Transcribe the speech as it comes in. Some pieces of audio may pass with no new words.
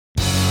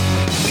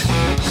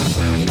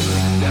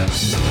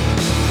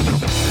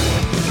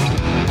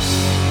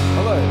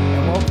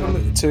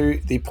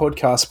to the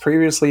podcast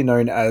previously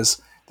known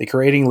as the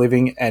Creating,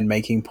 Living and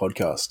Making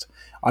Podcast.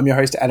 I'm your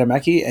host, Adam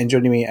Mackey, and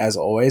joining me as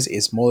always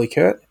is Morley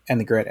Kurt and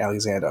the Grant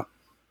Alexander.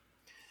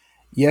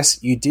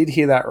 Yes, you did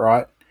hear that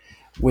right.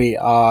 We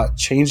are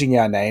changing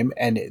our name,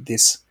 and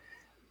this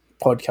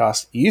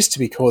podcast used to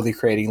be called the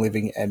Creating,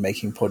 Living and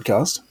Making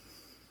Podcast.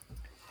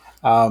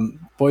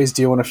 Boys,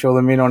 do you want to fill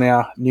them in on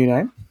our new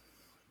name?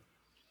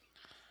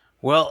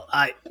 Well,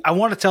 I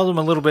want to tell them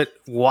a little bit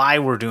why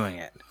we're doing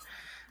it.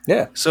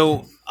 Yeah.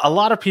 So a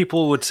lot of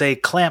people would say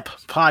clamp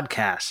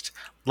podcast,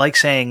 like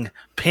saying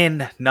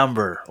pin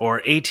number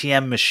or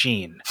ATM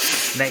machine.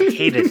 And I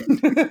hated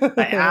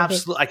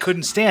it. I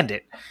couldn't stand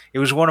it. It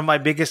was one of my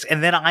biggest,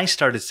 and then I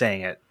started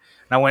saying it.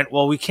 And I went,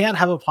 well, we can't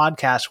have a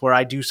podcast where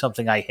I do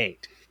something I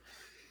hate.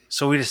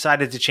 So we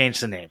decided to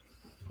change the name.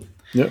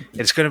 Yep.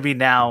 It's going to be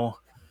now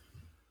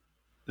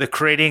the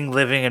Creating,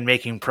 Living, and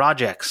Making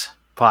Projects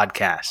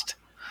podcast.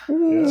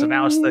 So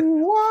now it's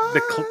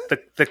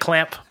the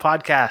Clamp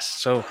podcast.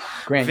 So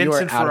Grant,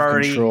 Vincent you are Ferrari, out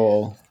of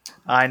control.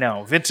 I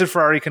know. Vincent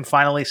Ferrari can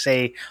finally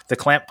say the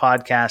Clamp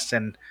podcast,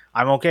 and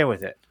I'm okay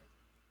with it.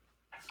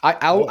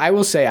 I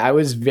will say I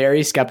was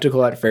very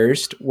skeptical at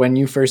first. When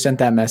you first sent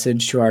that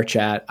message to our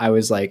chat, I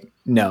was like,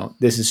 no,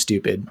 this is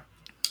stupid.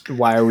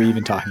 Why are we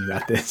even talking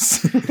about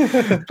this?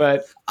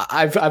 But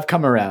I've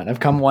come around. I've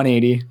come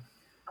 180.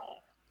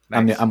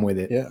 Nice. I'm with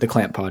it. Yeah. The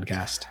Clamp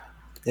podcast.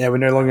 Yeah, we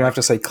no longer have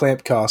to say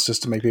Clampcast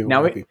just to make people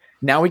happy.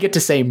 Now we get to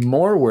say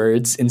more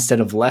words instead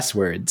of less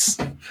words.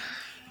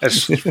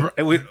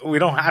 We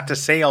don't have to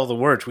say all the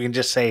words. We can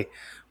just say,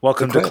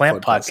 welcome to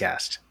Clamp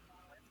podcast.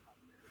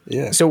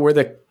 Yeah. So we're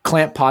the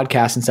Clamp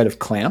podcast instead of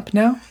Clamp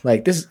now?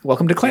 Like this is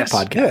welcome to Clamp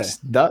podcast.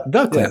 Yeah.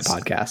 The Clamp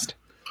podcast.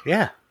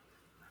 Yeah.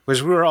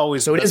 Because we were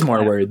always so it is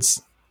more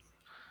words.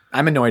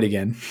 I'm annoyed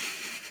again.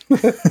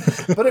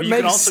 But it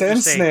makes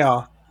sense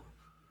now.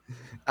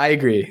 I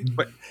agree.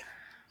 But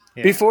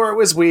yeah. Before it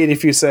was weird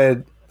if you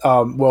said,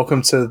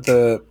 welcome to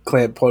the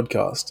Clamp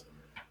podcast.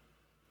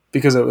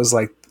 Because it was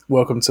like,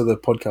 welcome to the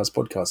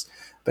podcast.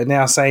 But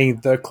now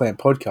saying the Clamp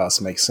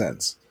podcast makes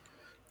sense.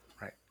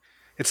 Right.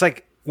 It's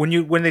like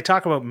when they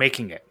talk about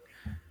making it,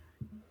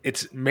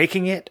 it's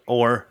making it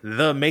or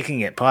the Making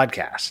It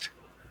podcast.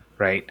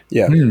 Right?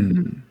 Yeah.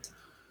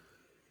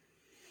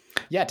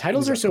 Yeah,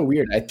 titles are so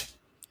weird.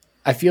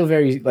 I feel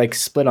very like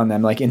split on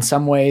them. Like in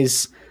some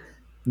ways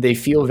they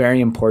feel very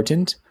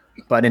important.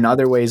 But in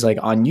other ways, like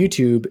on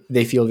YouTube,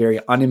 they feel very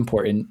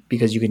unimportant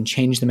because you can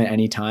change them at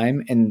any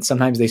time. And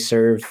sometimes they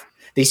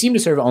seem to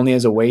serve only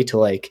as a way to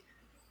like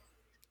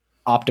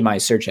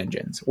optimize search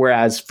engines.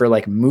 Whereas for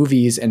like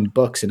movies and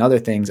books and other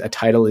things, a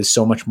title is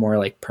so much more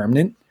like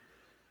permanent.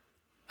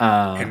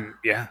 And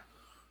yeah.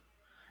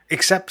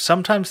 Except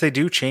sometimes they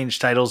do change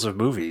titles of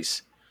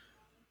movies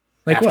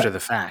like after what? The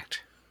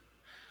fact.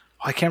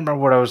 I can't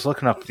remember what I was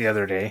looking up the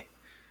other day.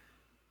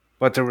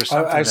 But there was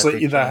something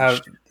actually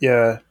that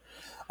yeah.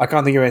 I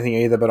can't think of anything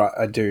either, but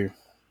I do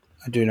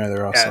know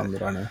there are some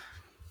that I know.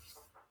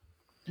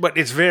 But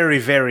it's very,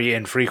 very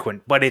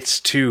infrequent. But it's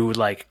to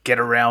like get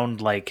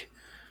around like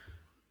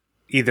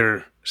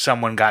either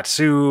someone got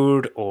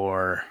sued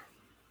or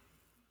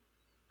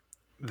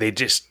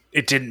it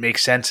didn't make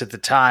sense at the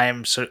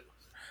time. So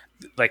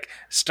like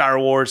Star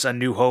Wars A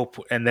New Hope,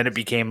 and then it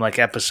became like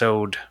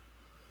episode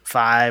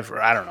 5,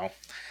 or I don't know.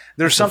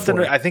 There's something.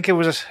 I think it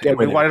was. I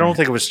don't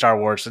think it was Star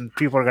Wars, and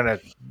people are gonna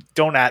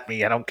don't at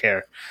me. I don't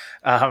care.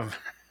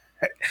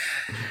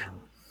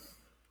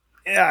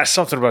 Yeah,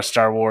 something about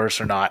Star Wars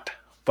or not,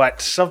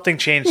 but something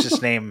changed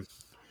its name.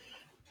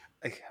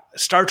 Like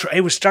Star Trek.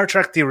 It was Star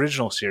Trek: The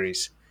Original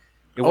Series.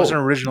 It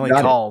wasn't originally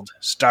called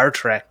Star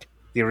Trek: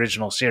 The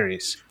Original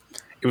Series.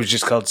 It was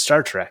just called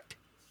Star Trek.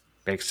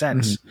 Makes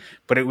sense,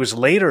 but it was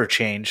later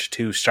changed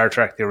to Star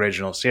Trek: The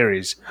Original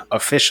Series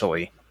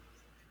officially.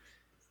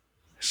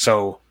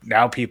 So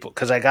now people,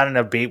 because I got in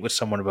a debate with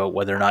someone about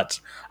whether or not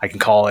I can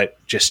call it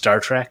just Star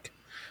Trek.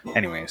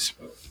 Anyways,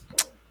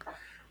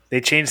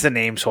 they changed the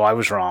name, so I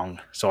was wrong.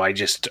 So I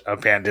just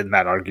abandoned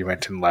that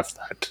argument and left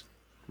that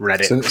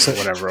Reddit or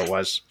whatever it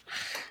was.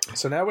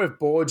 So now we've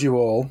bored you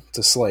all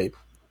to sleep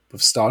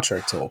with Star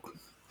Trek talk.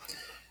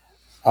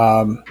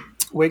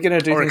 We're going to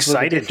do or things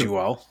excited you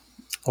all.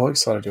 Oh,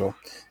 excited you all.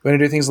 We're going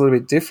to do things a little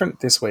bit different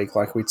this week.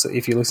 Like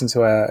if you listened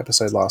to our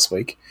episode last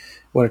week,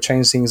 we want to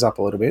change things up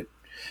a little bit.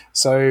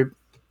 So,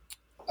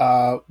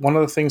 one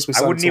of the things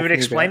I wouldn't even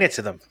explain it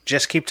to them.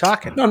 Just keep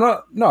talking. No,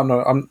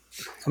 I'm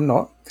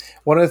not.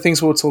 One of the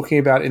things we were talking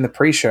about in the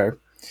pre-show,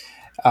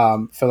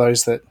 for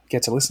those that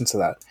get to listen to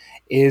that,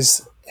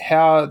 is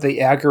how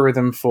the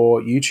algorithm for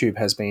YouTube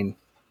has been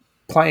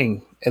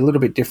playing a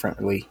little bit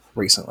differently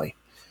recently.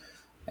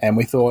 And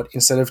we thought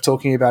instead of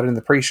talking about it in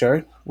the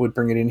pre-show, we'd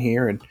bring it in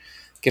here and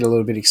get a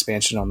little bit of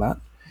expansion on that.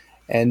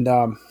 And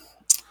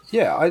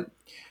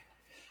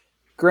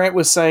Grant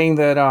was saying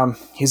that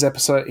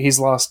his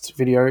last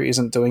video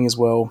isn't doing as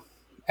well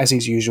as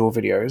his usual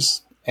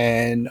videos,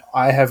 and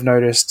I have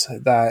noticed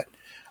that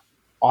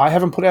I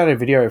haven't put out a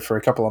video for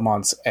a couple of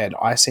months, and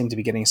I seem to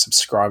be getting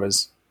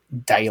subscribers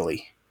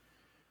daily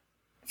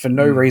for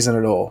no reason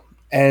at all.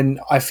 And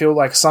I feel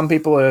like some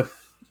people are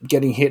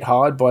getting hit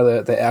hard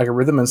by the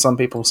algorithm, and some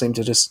people seem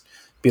to just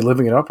be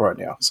living it up right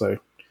now. So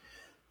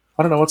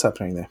I don't know what's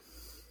happening there.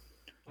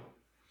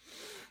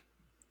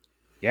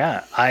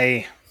 Yeah,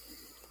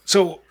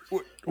 so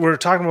we're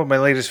talking about my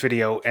latest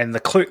video, and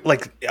the click,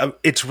 like,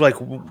 it's like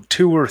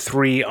 2 or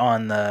 3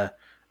 on the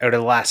out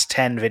of the last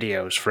 10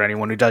 videos. For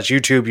anyone who does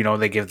YouTube, you know,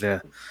 they give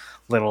the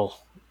little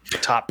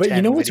top 10 But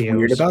you know what's videos.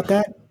 weird about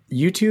that?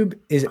 YouTube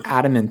is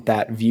adamant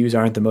that views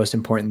aren't the most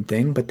important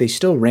thing, but they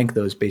still rank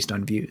those based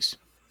on views.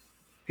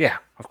 Yeah,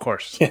 of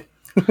course. Yeah.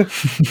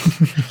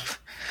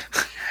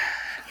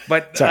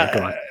 But Sorry,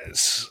 go on.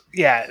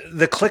 yeah,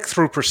 the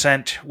click-through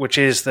percent, which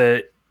is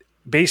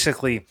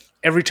basically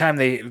every time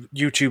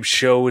YouTube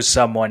shows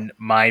someone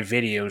my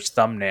video's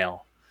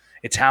thumbnail,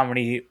 it's how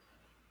many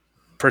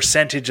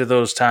percentage of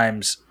those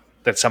times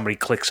that somebody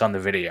clicks on the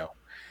video.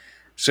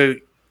 So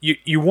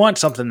you want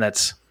something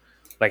that's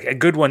like a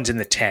good one's in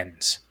the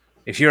tens.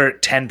 If you're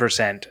at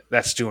 10%,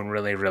 that's doing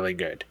really, really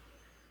good,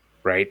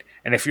 right?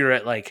 And if you're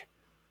at like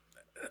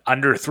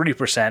under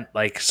 3%,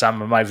 like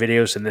some of my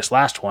videos in this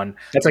last one,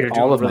 that's like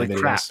all of really my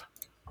videos. crap.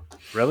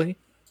 Really?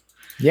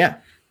 Yeah.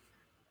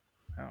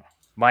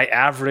 My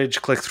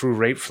average click-through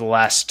rate for the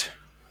last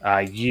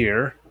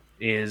year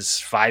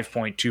is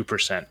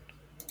 5.2%.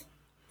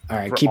 All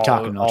right, keep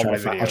talking. I'll try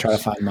to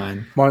find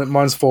mine.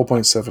 Mine's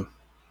 4.7.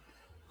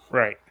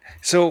 Right.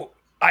 So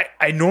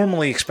I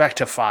normally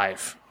expect a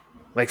 5.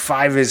 Like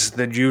 5 is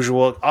the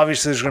usual.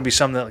 Obviously, there's going to be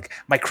some that, like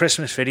my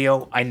Christmas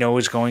video, I know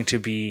is going to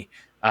be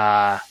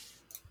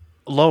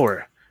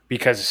lower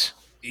because,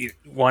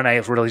 one, I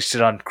released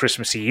it on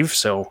Christmas Eve,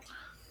 so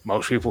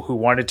most people who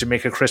wanted to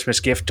make a Christmas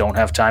gift don't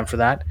have time for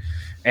that.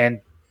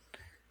 And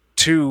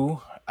 2,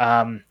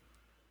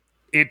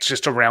 it's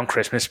just around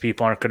Christmas.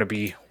 People aren't going to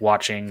be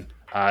watching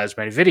as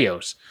many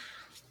videos.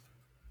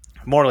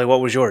 Morley,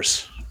 what was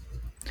yours?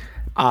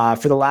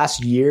 For the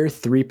last year,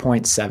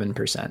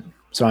 3.7%.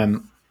 So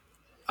I'm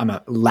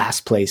at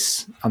last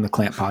place on the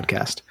Clamp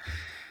podcast.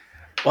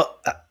 Well,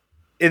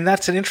 and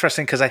that's an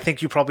interesting, because I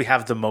think you probably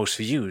have the most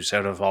views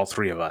out of all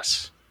 3 of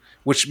us,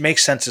 which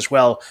makes sense as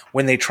well.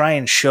 When they try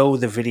and show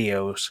the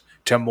videos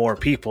to more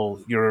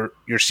people, your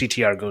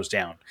CTR goes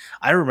down.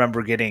 I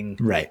remember getting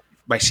right.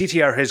 My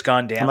CTR has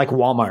gone down. I'm like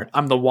Walmart.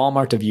 I'm the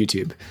Walmart of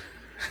YouTube.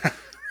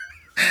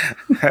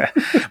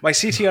 My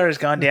CTR has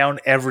gone down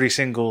every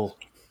single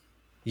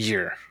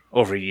year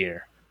over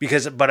year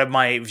but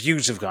my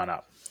views have gone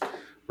up,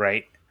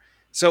 right?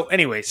 So,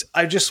 anyways,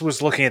 I just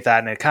was looking at that,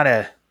 and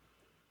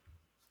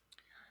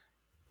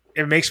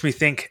it makes me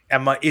think: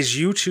 is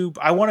YouTube?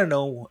 I want to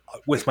know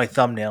with my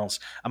thumbnails,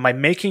 am I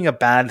making a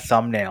bad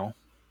thumbnail,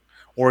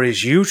 or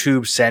is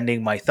YouTube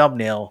sending my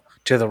thumbnail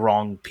to the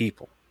wrong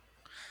people?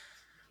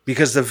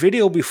 Because the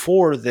video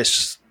before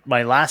this,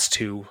 my last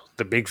 2,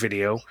 the big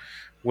video,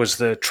 was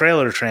the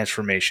trailer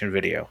transformation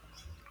video.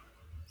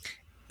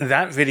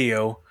 That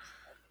video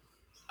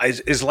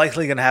is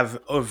likely going to have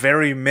a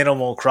very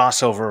minimal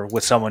crossover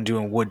with someone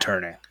doing wood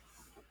turning.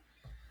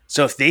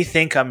 So if they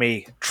think I'm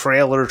a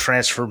trailer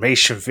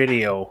transformation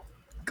video,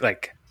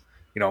 like,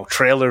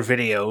 trailer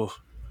video,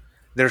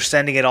 they're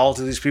sending it all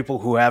to these people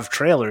who have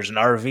trailers and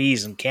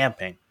RVs and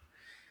camping.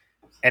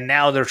 And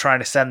now they're trying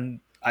to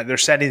sending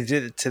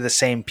it to the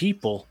same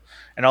people.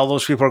 And all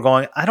those people are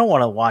going, I don't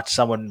want to watch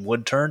someone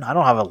wood turn. I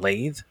don't have a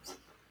lathe.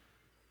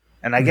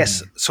 And I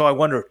guess, so I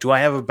wonder, do I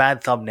have a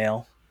bad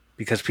thumbnail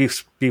because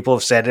people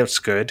have said it's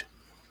good?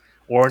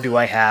 Or do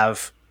I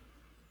have,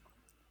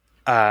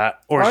 is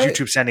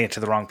YouTube sending it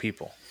to the wrong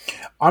people?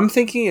 I'm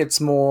thinking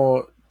it's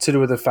more to do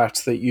with the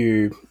fact that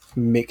you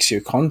mix your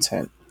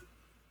content.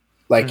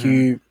 Like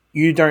you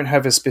don't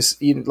have a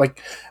specific,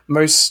 like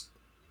most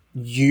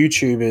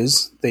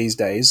YouTubers these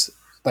days,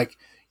 like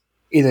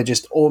either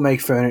just all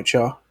make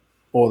furniture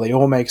or they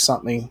all make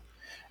something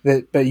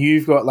but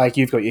you've got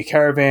your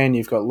caravan,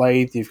 you've got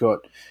lathe, you've got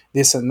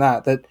this and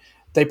that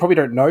they probably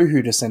don't know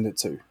who to send it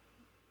to,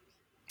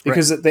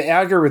 because the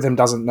algorithm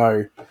doesn't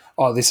know,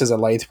 oh, this is a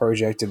lathe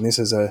project and this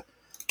is a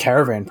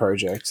caravan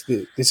project,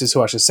 this is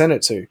who I should send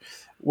it to.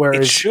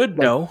 Whereas it should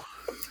know.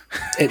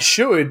 It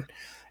should,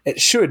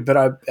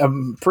 but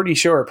I'm pretty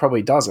sure it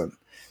probably doesn't.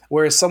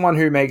 Whereas someone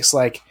who makes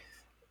not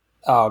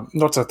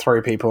to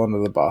throw people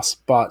under the bus,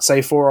 but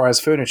say Four Eyes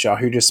Furniture,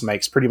 who just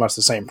makes pretty much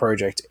the same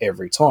project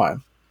every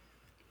time,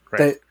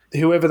 right.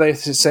 Whoever they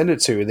send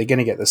it to, they're going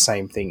to get the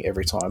same thing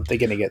every time. They're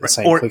going to get the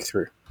same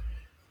click-through.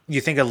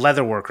 You think of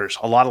leather workers.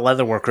 A lot of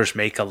leather workers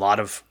make a lot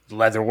of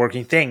leather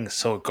working things,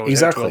 so it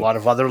goes out to a lot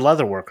of other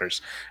leather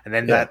workers. And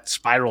then that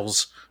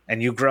spirals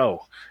and you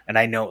grow. And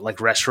I know, like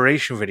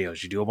restoration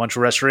videos, you do a bunch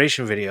of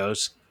restoration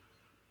videos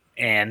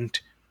and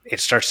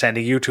it starts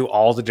sending you to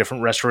all the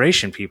different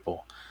restoration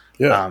people.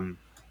 Yeah.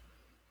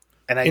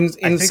 And I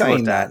think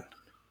about that.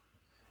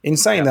 In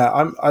saying that,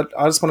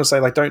 I just want to say,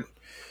 don't,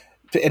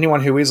 to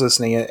anyone who is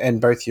listening and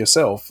both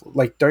yourself,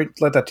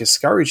 don't let that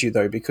discourage you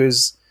though,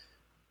 because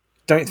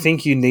don't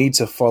think you need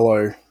to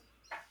follow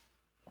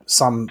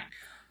some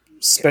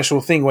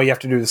special thing where you have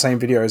to do the same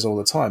videos all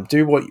the time.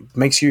 Do what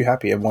makes you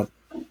happy and what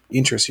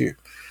interests you.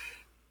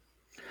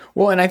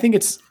 Well, and I think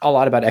it's a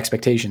lot about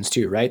expectations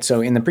too, right?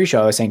 So in the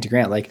pre-show, I was saying to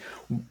Grant, like,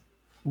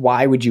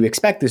 why would you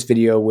expect this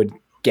video would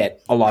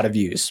get a lot of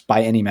views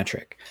by any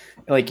metric?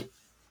 Like,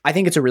 I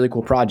think it's a really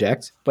cool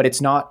project, but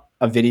it's not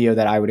a video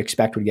that I would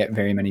expect would get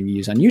very many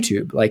views on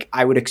YouTube. Like,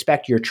 I would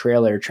expect your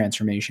trailer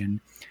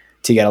transformation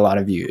to get a lot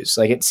of views.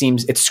 Like, it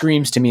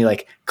screams to me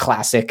like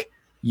classic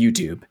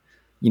YouTube.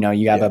 You know,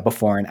 you have a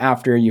before and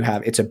after,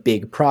 it's a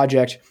big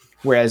project.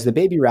 Whereas the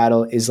Baby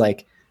Rattle is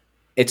like,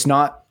 it's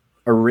not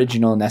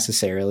original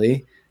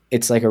necessarily.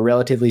 It's like a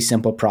relatively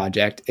simple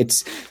project.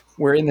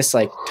 We're in this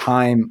like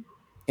time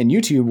in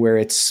YouTube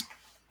where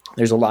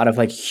there's a lot of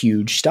like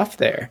huge stuff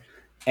there.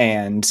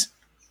 And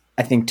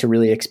I think to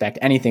really expect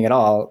anything at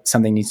all,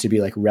 something needs to be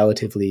like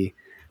relatively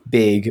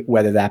big,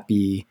 whether that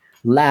be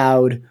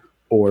loud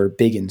or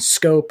big in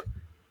scope,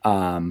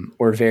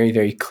 or very,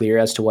 very clear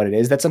as to what it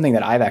is. That's something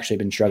that I've actually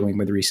been struggling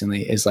with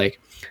recently, is like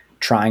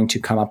trying to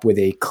come up with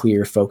a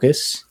clear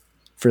focus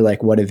for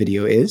like what a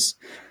video is.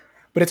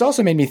 But it's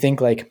also made me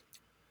think like,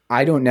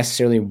 I don't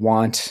necessarily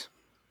want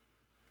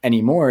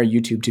anymore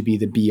YouTube to be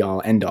the be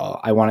all end all.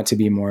 I want it to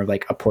be more of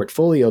like a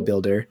portfolio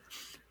builder,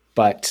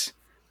 but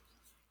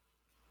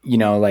you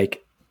know,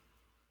 like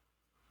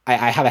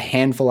I have a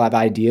handful of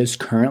ideas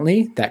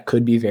currently that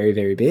could be very,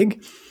 very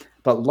big,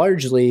 but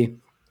largely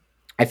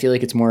I feel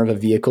like it's more of a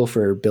vehicle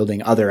for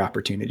building other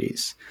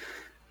opportunities.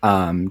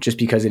 Just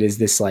because it is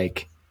this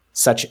like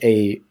such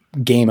a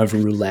game of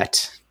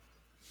roulette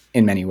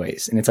in many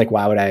ways. And it's like,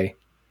 why would I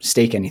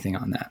stake anything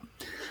on that?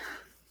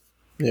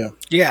 Yeah.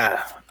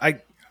 Yeah.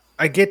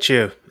 I get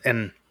you.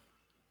 And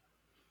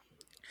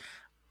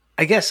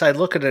I guess I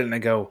look at it and I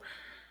go,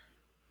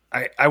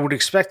 I would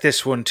expect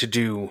this one to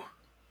do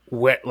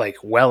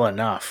well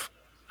enough.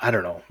 I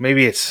don't know.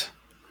 Maybe it's...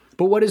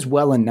 But what is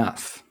well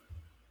enough?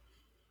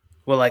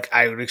 Well, like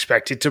I would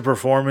expect it to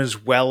perform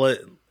as well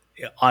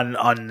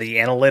on the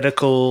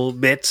analytical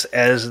bits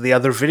as the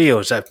other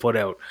videos I've put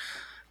out.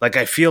 Like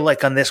I feel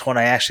like on this one,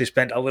 I actually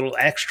spent a little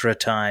extra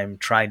time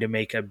trying to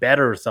make a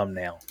better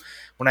thumbnail.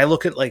 When I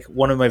look at like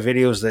one of my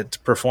videos that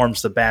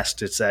performs the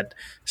best, it's that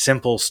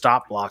simple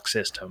stop block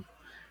system.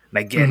 And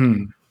I get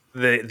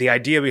the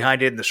idea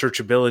behind it and the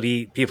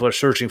searchability. People are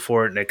searching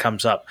for it and it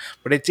comes up.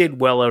 But it did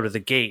well out of the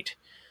gate.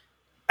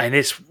 And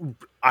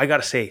I got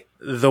to say,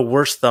 the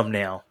worst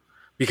thumbnail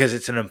because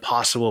it's an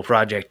impossible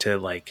project to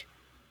like.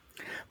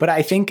 But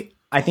I think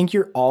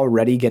you're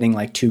already getting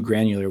like too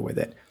granular with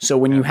it. So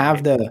when you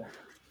have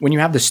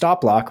the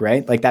stop block,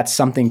 right? Like that's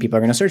something people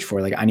are going to search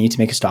for. Like I need to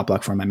make a stop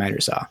block for my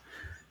miter saw.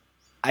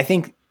 I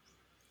think,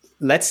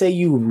 let's say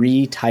you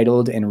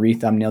retitled and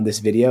re-thumbnailed this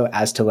video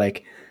as to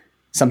like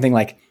something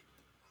like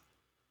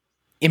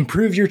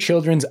improve your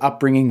children's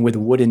upbringing with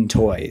wooden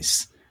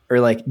toys, or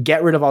like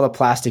get rid of all the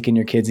plastic in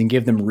your kids and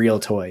give them real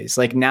toys.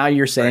 Like now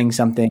you're saying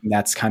something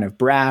that's kind of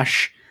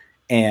brash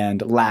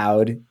and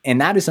loud.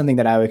 And that is something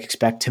that I would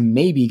expect to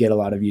maybe get a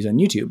lot of views on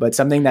YouTube, but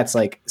something that's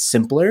like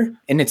simpler,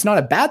 and it's not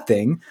a bad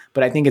thing,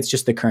 but I think it's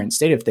just the current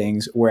state of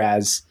things.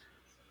 Whereas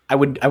I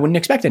wouldn't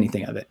expect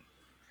anything of it.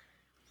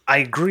 I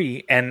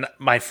agree. And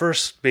my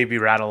first Baby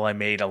Rattle I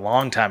made a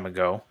long time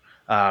ago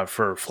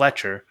for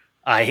Fletcher,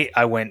 I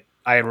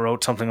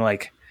wrote something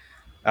like,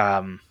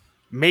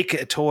 make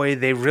a toy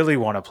they really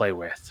want to play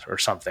with or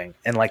something.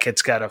 And like,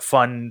 it's got a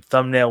fun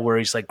thumbnail where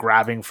he's like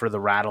grabbing for the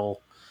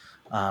rattle.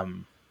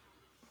 And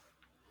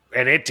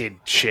it did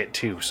shit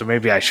too. So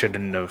maybe I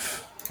shouldn't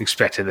have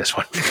expected this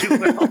one to do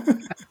well.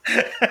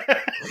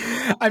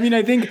 I mean,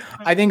 I think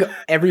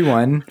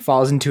everyone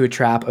falls into a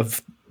trap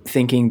of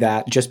thinking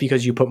that just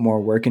because you put more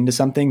work into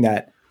something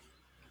that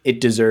it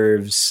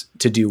deserves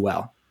to do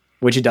well,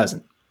 which it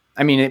doesn't.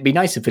 I mean, it'd be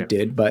nice if it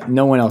did, but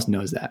no one else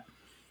knows that.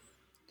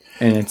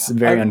 And it's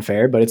very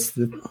unfair, but it's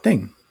the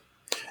thing.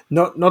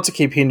 Not to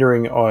keep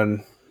hindering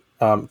on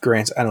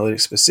Grant's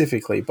analytics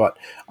specifically, but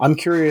I'm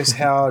curious,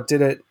 how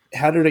did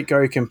it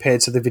go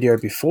compared to the video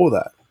before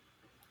that,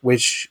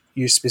 which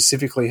you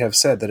specifically have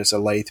said that it's a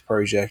lathe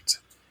project,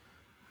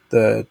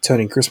 the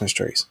turning Christmas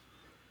trees?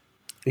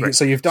 Right.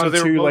 So you've done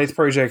two lathe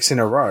projects in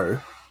a row.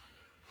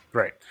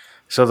 Right.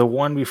 So the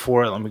one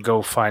before it, let me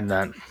go find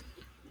that.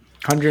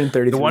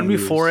 130. The one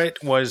before it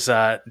was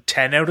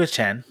 10 out of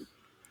 10.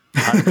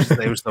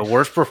 It was the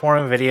worst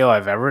performing video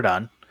I've ever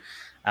done.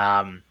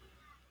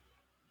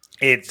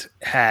 It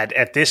had,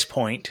 at this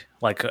point,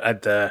 like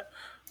at the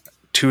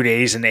 2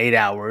 days and 8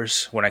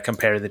 hours, when I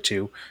compare the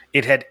two,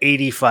 it had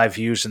 85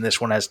 views, and this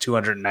one has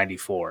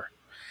 294.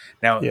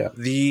 Now,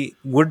 the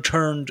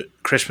wood-turned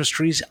Christmas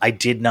trees, I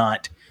did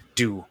not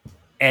do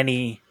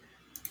any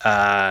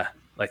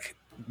like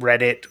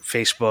Reddit,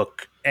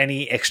 Facebook,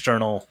 any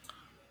external.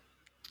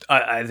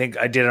 I think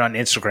I did it on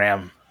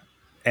Instagram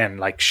and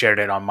like shared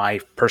it on my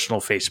personal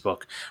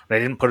Facebook, but I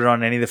didn't put it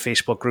on any of the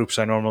Facebook groups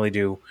I normally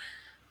do.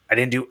 I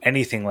didn't do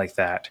anything like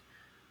that.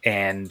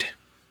 And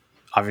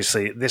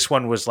obviously this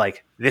one was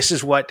like, this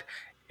is what,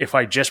 if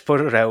I just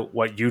put it out,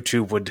 what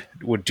YouTube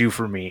would do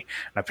for me.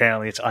 And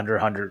apparently it's under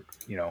 100,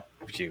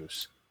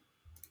 views.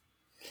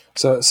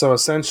 So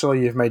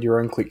essentially, you've made your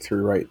own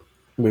click-through rate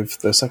with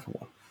the second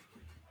one.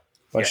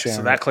 by Yeah, sharing.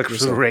 so that it click-through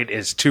yourself. rate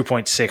is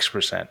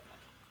 2.6%.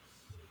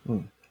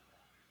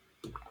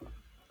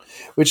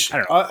 Which, I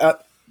don't know.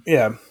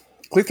 yeah,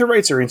 click-through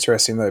rates are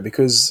interesting though,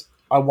 because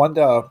I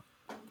wonder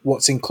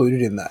what's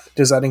included in that.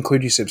 Does that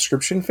include your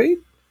subscription feed?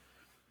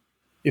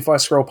 If I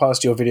scroll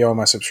past your video on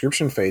my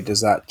subscription feed,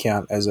 does that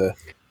count as a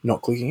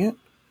not clicking it?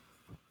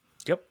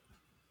 Yep.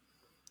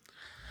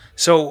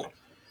 So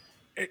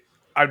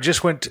I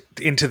just went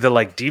into the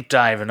deep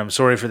dive, and I'm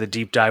sorry for the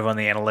deep dive on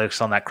the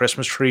analytics on that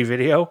Christmas tree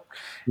video.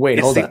 Wait,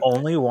 It's hold the on.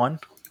 only one.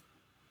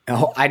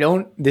 Oh, I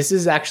don't. This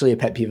is actually a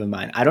pet peeve of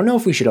mine. I don't know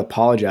if we should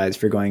apologize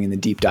for going in the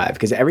deep dive,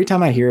 because every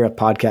time I hear a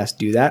podcast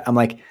do that, I'm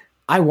like,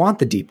 I want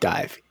the deep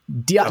dive.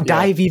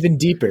 Dive even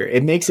deeper.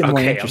 It makes it more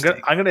Okay, interesting.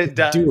 I'm gonna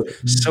dive Do it.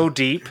 so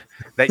deep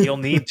that you'll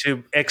need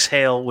to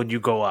exhale when you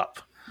go up.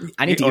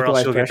 I need to or else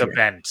equalize you'll get pressure. the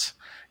bends.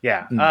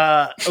 Yeah.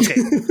 Okay.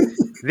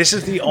 This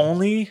is the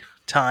only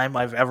time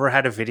I've ever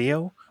had a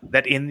video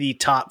that in the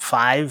top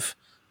 5,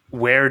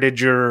 where did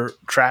your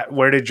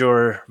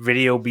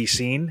video be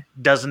seen,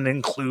 doesn't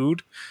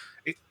include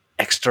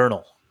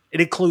external.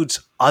 It includes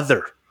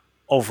other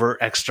over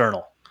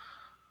external.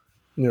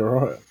 You're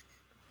right.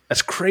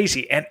 That's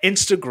crazy. And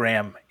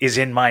Instagram is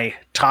in my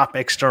top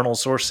external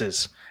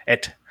sources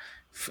at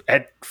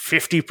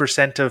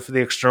 50% of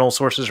the external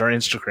sources are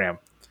Instagram.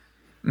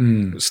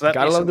 So that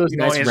Gotta means, love those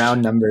nice Inst-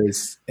 round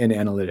numbers in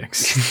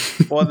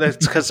analytics. Well,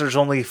 that's because there's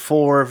only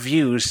 4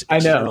 views. I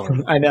know.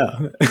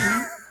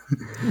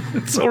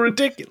 It's so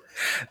ridiculous.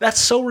 That's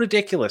so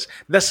ridiculous.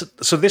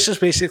 So this is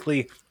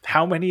basically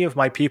how many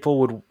people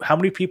would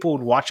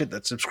watch it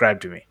that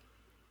subscribe to me?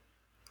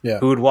 Yeah.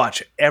 Who would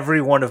watch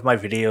every one of my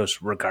videos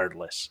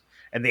regardless?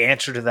 And the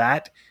answer to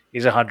that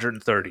is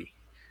 130.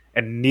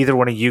 And neither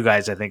one of you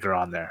guys, I think, are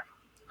on there.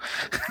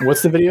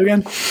 What's the video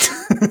again?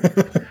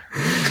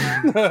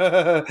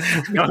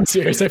 No, I'm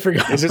serious. I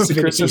forgot. Is this the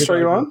Christmas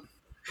tree one?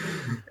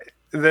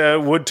 The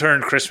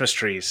wood-turned Christmas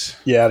trees.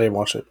 Yeah, I didn't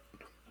watch it.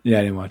 Yeah,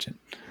 I didn't watch it.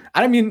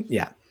 I mean,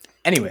 yeah.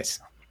 Anyways,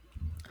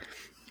 I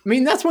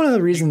mean, that's one of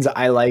the reasons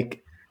I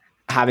like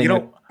having.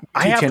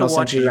 I have to channel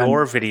watch centered your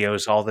around-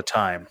 videos all the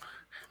time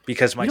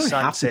because my You don't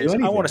son have to do says, "I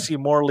want to anything." see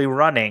Morley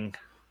running."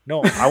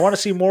 No, I want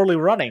to see Morley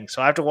running,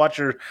 so I have to watch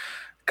your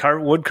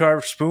wood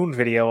carved spoon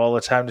video all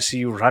the time to see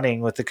you running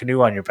with the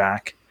canoe on your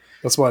back.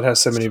 That's why it has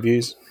so many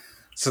views.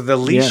 So the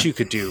least Yeah. you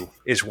could do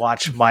is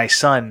watch my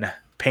son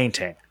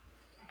painting.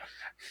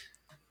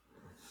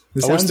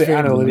 This I wish sounds the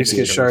very analytics could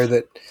manipulative. show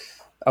that.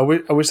 I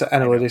wish the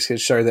analytics could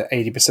show that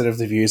 80% of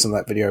the views on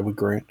that video were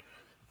green.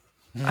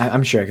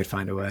 I'm sure I could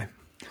find a way.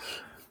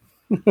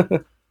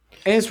 And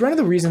it's one of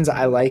the reasons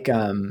I like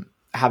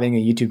having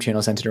a YouTube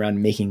channel centered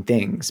around making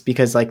things,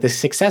 because the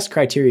success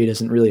criteria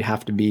doesn't really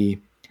have to be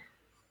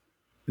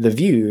the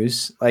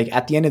views.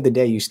 At the end of the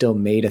day, you still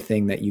made a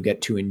thing that you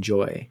get to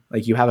enjoy.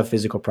 You have a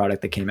physical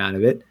product that came out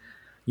of it.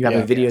 You have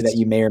a video that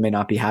you may or may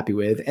not be happy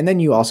with, and then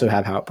you also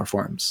have how it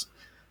performs.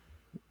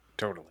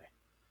 Totally.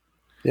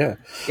 Yeah.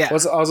 Yeah. I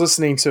was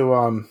listening to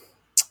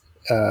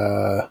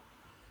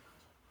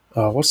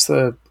what's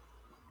the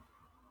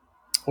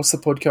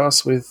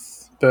podcast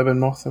with Bourbon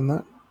Moth and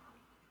that?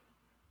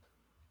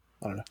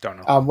 Don't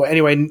know. Well,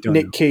 anyway, Nick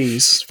know.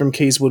 Keys from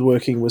Keys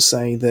Woodworking was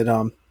saying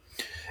that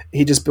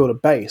he just built a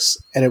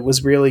base, and it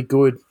was really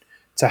good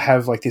to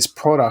have this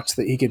product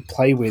that he could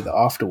play with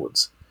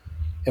afterwards.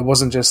 It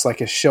wasn't just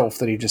a shelf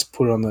that he just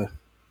put on the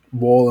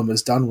wall and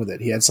was done with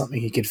it. He had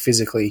something he could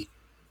physically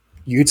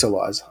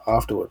utilize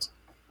afterwards.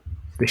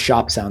 The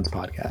Shop Sounds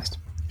podcast.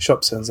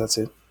 Shop sounds, that's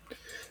it.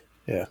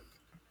 Yeah.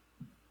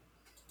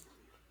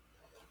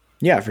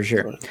 Yeah, for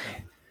sure.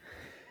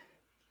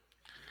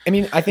 I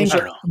mean, I think I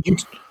don't know.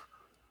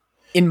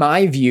 in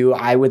my view,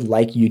 I would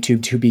like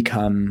YouTube to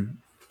become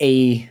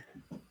a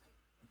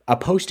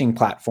posting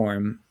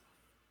platform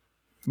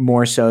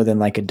more so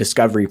than a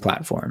discovery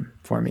platform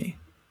for me.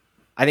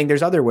 I think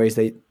there's other ways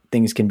that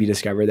things can be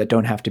discovered that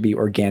don't have to be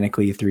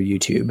organically through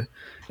YouTube.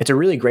 It's a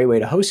really great way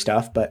to host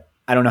stuff, but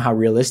I don't know how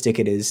realistic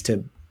it is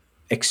to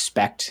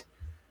expect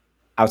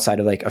outside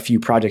of a few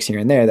projects here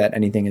and there that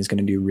anything is going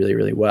to do really,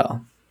 really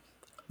well.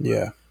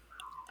 Yeah.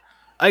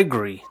 I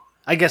agree.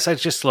 I guess I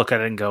just look at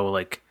it and go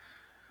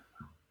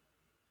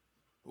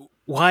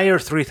why are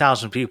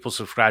 3,000 people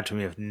subscribed to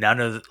me if none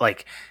of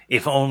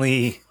if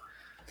only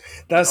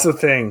That's the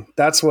thing.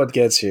 That's what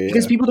gets you.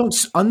 Because people don't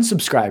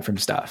unsubscribe from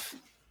stuff.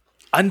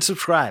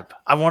 unsubscribe?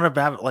 I want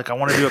to have I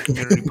want to do a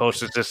community post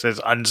that just says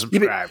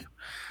unsubscribe.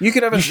 You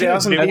could have You should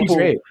 1,000 maybe people.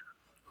 Great.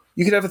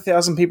 You could have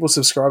 1,000 people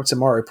subscribe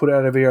tomorrow, put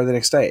out a video the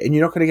next day, and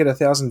you're not going to get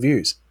 1,000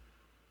 views.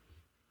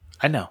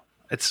 I know.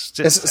 It's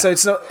just So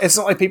it's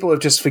not like people have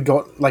just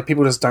forgot.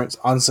 People just don't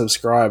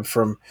unsubscribe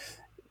from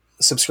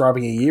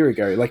subscribing a year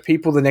ago.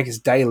 People the next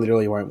day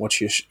literally won't watch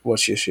your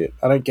shit.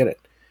 I don't get it.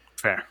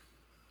 fair.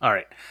 All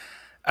right.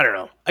 I don't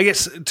know. I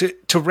guess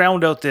to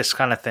round out this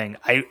kind of thing,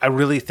 I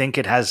really think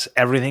it has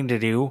everything to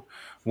do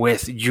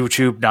with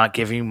YouTube not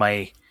giving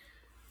my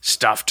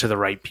stuff to the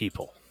right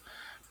people.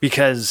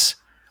 Because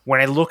when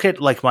I look at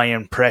my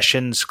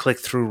impressions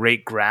click-through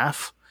rate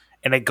graph,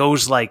 and it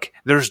goes like,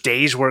 there's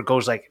days where it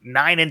goes like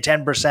 9 and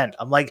 10%.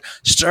 I'm like,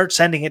 start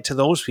sending it to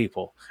those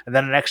people. And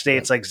then the next day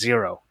it's like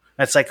 0.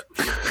 And it's like,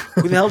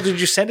 who the hell did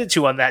you send it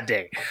to on that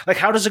day? Like,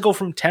 how does it go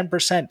from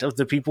 10% of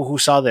the people who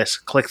saw this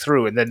click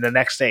through, and then the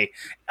next day,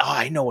 oh,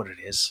 I know what it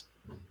is.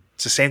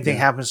 It's the same thing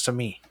happens to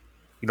me.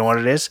 You know what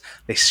it is?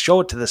 They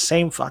show it to the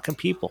same fucking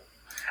people.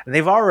 And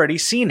they've already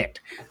seen it.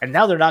 And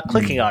now they're not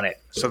clicking on it.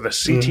 So the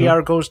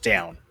CTR goes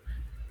down.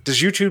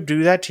 Does YouTube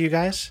do that to you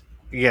guys?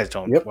 You guys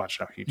don't watch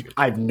enough YouTube.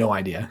 I have no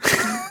idea.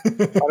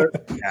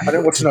 I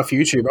don't watch enough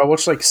YouTube. I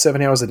watch like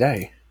 7 hours a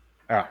day.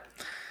 Oh.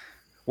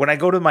 When I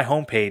go to my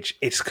homepage,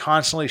 it's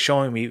constantly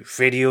showing me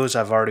videos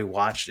I've already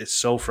watched. It's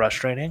so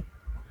frustrating.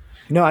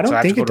 No, I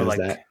don't think it does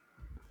that.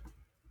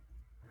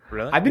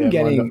 Really? I've been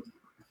getting...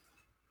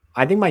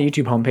 I think my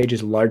YouTube homepage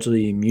is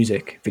largely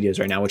music videos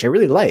right now, which I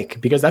really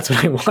like because that's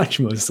what I watch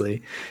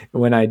mostly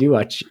when I do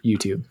watch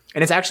YouTube.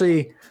 And it's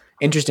actually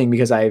interesting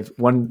because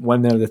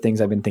one of the things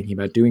I've been thinking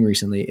about doing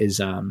recently is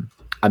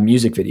a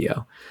music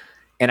video.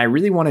 And I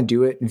really want to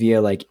do it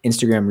via like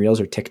Instagram Reels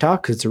or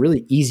TikTok because it's a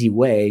really easy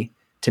way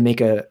to make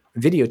a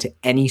video to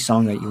any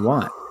song that you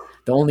want.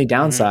 The only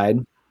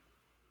downside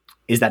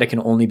is that it can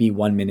only be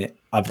 1 minute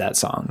of that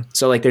song.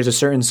 So like there's a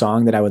certain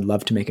song that I would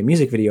love to make a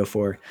music video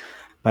for,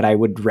 but I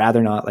would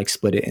rather not like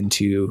split it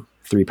into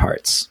 3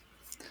 parts.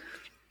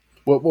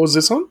 What was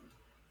this on?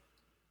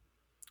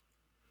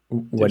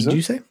 What did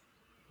you say?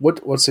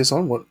 What's this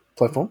on? What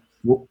platform?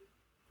 Well,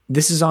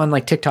 this is on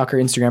like TikTok or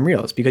Instagram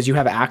Reels because you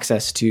have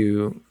access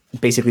to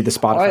basically the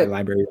Spotify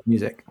library of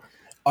music.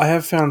 I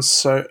have found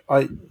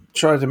I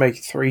tried to make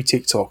 3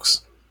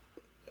 TikToks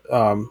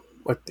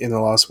like in the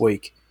last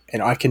week,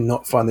 and I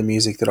cannot find the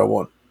music that I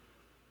want.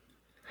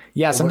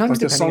 Yeah, sometimes like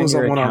the songs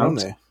I want on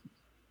there.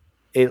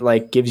 It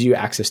like gives you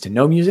access to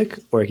no music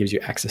or it gives you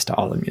access to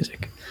all the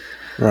music.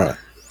 Right.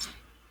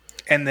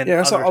 And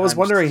then so I was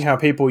wondering how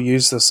people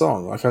use the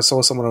song. Like I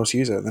saw someone else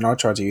use it, and then I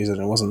tried to use it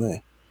and it wasn't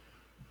there.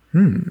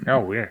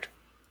 Oh, weird.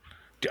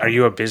 Are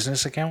you a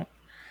business account?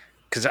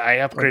 Because I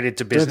upgraded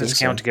to business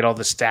account to get all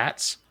the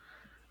stats,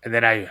 and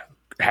then I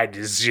had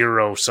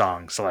 0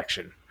 song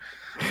selection.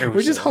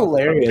 Which is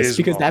hilarious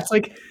because that's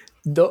like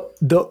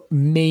the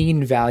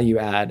main value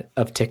add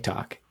of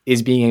TikTok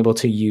is being able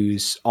to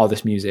use all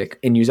this music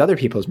and use other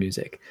people's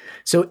music.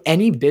 So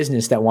any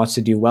business that wants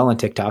to do well on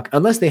TikTok,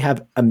 unless they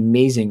have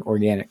amazing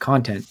organic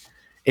content,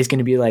 is going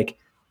to be like,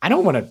 I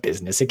don't want a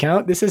business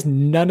account. This is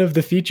none of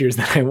the features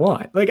that I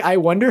want. Like, I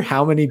wonder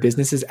how many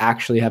businesses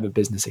actually have a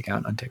business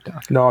account on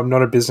TikTok. No, I'm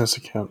not a business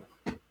account.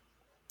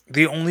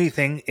 The only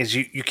thing is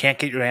you can't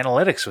get your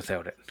analytics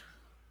without it.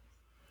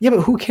 Yeah,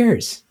 but who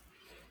cares?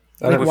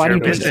 Like, why do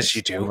you business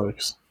you do?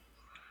 Analytics.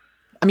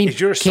 I mean,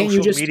 if you're a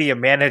social media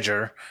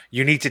manager,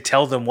 you need to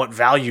tell them what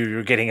value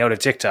you're getting out of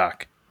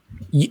TikTok.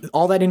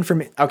 All that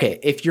information. Okay,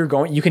 if you're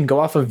going, you can go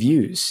off of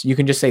views. You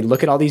can just say,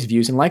 look at all these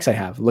views and likes I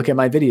have. Look at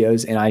my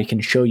videos, and I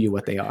can show you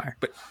what they are.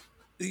 But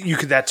you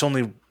could. They're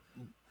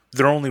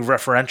only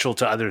referential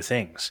to other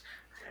things.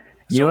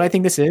 You know what I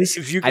think this is?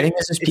 I think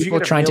this is people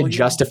trying to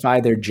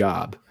justify their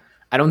job.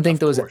 I don't think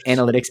those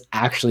analytics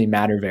actually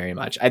matter very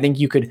much. I think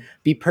you could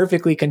be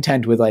perfectly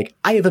content with like,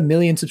 I have 1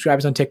 million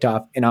subscribers on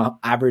TikTok and I'll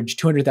average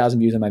 200,000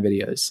 views on my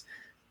videos.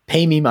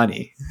 Pay me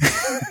money.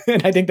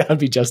 And I think that would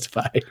be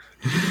justified.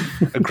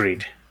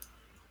 Agreed.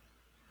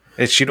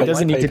 It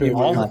doesn't need to be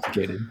more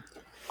complicated.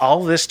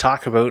 All this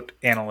talk about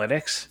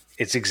analytics,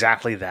 it's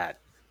exactly that.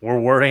 We're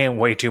worrying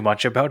way too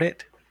much about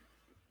it.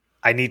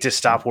 I need to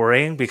stop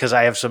worrying because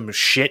I have some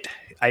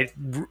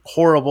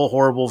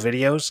horrible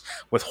videos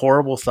with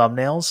horrible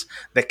thumbnails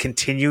that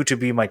continue to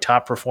be my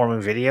top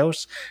performing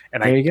videos.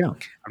 And there you go.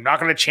 I'm not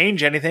going to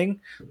change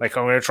anything. Like,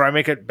 I'm going to try and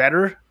make it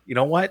better. You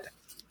know what?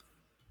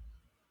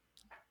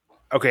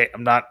 Okay,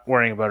 I'm not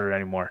worrying about it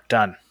anymore.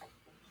 Done.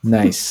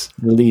 Nice.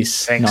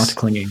 Release. Thanks. Not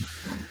clinging.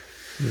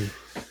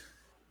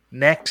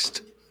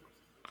 Next.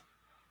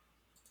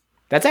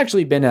 That's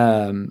actually been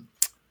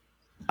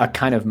a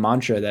kind of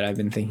mantra that I've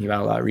been thinking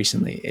about a lot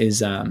recently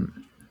is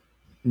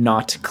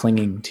not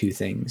clinging to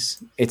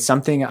things. It's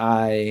something you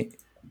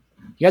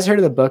guys heard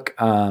of the book,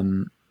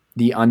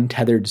 The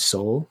Untethered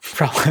Soul?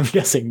 Probably, I'm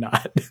guessing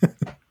not.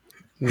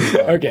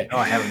 Okay. No,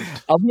 I haven't.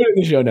 I'll put it in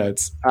the show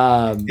notes.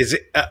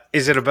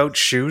 Is it about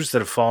shoes that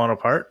have fallen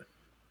apart?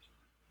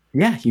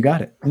 Yeah, you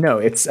got it. No,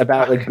 it's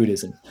about like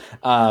Buddhism.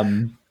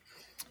 And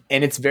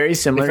it's very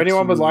similar. If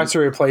anyone would like to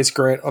replace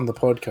Grant on the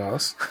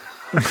podcast.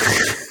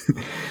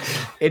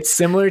 It's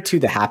similar to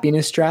the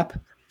Happiness Trap,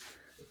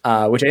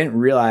 which I didn't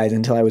realize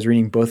until I was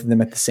reading both of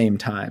them at the same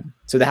time.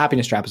 So the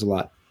Happiness Trap is a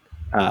lot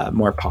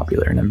more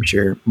popular, and I'm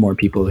sure more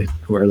people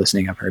who are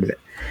listening have heard of it.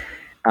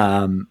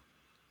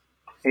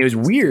 It was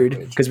weird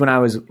because when I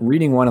was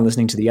reading one and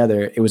listening to the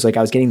other, it was like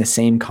I was getting the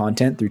same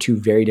content through 2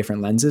 very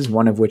different lenses,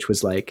 one of which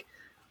was like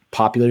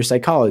popular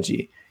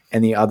psychology,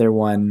 and the other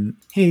one,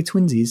 hey,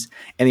 twinsies,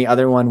 and the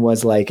other one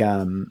was like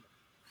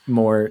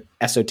more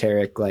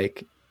esoteric,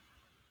 like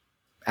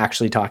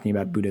actually talking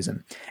about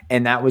Buddhism.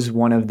 And that was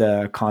one of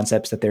the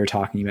concepts that they were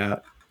talking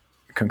about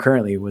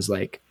concurrently, was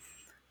like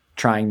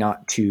trying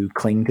not to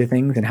cling to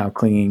things and how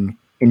clinging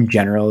in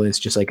general is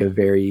just like a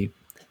very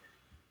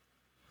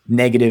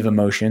negative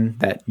emotion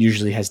that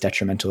usually has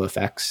detrimental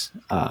effects.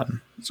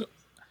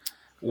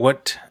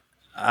 What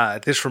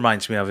this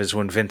reminds me of is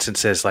when Vincent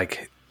says,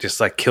 like, just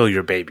like kill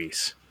your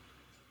babies.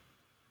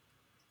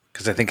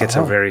 Because I think it's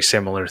a very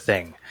similar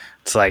thing.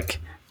 It's like,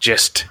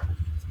 just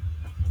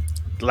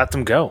let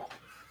them go,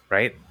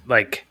 right?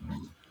 Like,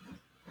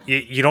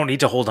 you don't need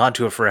to hold on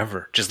to it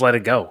forever. Just let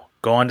it go.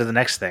 Go on to the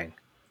next thing,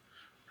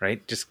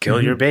 right? Just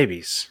kill your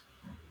babies.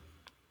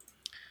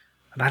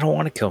 And I don't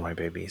want to kill my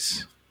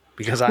babies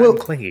because I'm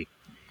clingy.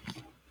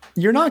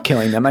 You're not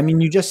killing them. I mean,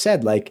 you just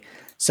said, like,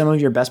 some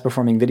of your best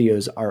performing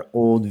videos are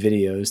old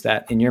videos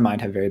that in your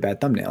mind have very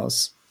bad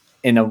thumbnails.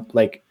 In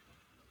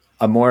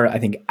a more, I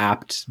think,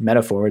 apt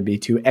metaphor would be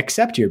to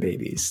accept your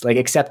babies. Like,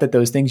 accept that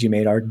those things you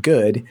made are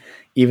good,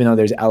 even though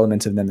there's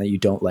elements of them that you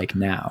don't like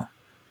now.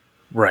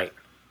 Right.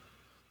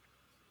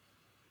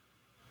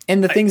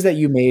 And the things that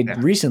you made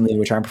recently,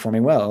 which aren't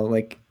performing well,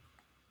 like,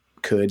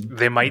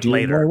 they might do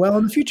later more well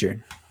in the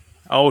future.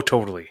 Oh,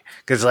 totally.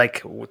 Because,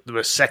 like,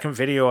 the second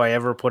video I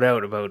ever put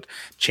out about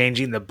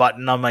changing the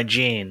button on my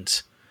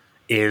jeans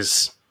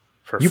is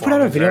performing You put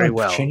out a video on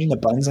well. changing the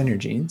buttons on your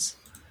jeans?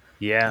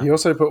 Yeah. You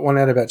also put one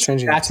out about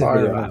changing the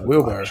tire on a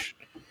wheelbarrow.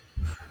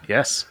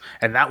 Yes.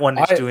 And that one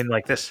is doing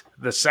like this,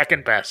 the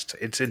second best.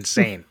 It's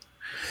insane.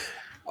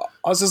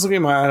 I was just looking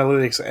at my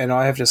analytics, and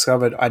I have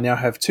discovered I now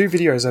have 2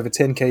 videos over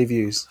 10K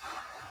views.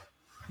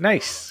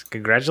 Nice.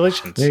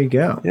 Congratulations. There you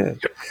go. Yeah.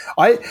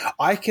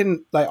 I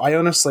can, like, I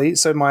honestly,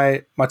 so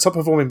my top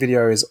performing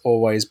video has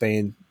always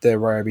been the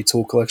Ryobi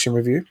Tool Collection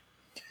review.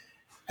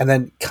 And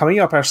then coming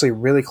up actually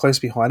really close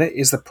behind it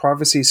is the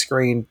privacy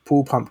screen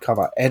pool pump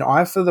cover. And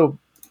I, for the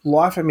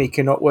life of me,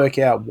 cannot work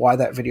out why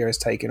that video is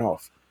taken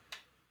off.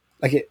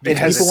 Like, it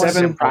has people want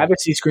 7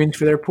 privacy screens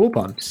for their pool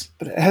pumps.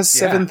 But it has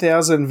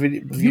 7,000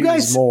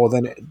 views more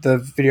than the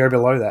video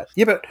below that.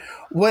 Yeah, but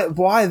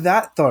why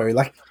that though?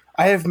 Like,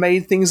 I have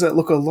made things that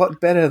look a lot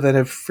better than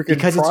a freaking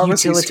because privacy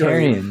it's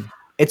utilitarian. screen.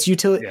 It's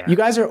You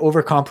guys are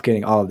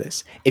overcomplicating all of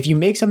this. If you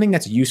make something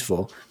that's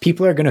useful,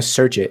 people are going to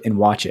search it and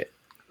watch it.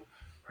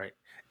 Right.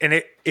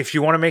 And if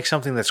you want to make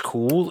something that's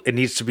cool, it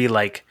needs to be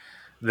like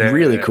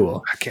really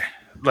cool.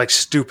 Like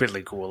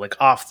stupidly cool, like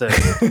off the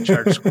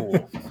charts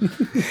cool.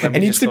 It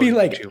needs to be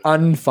like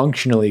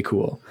unfunctionally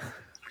cool.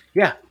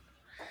 Yeah.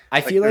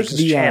 I feel like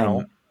the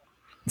channel.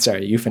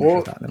 Sorry, you finish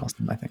with that, then I'll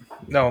do my thing.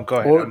 No, go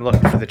ahead. I'm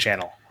looking for the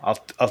channel. I'll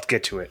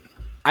get to it.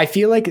 I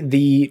feel like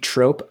the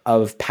trope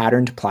of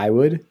patterned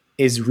plywood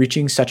is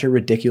reaching such a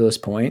ridiculous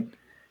point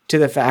to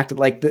the fact that,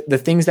 like, the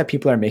things that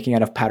people are making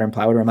out of patterned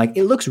plywood, I'm like,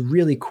 it looks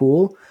really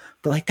cool,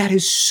 but like that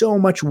is so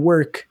much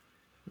work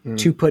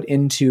to put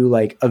into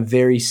like a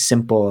very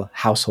simple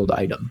household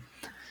item.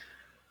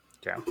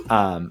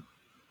 Yeah.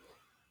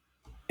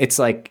 It's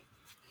like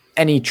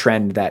any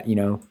trend that, you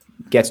know,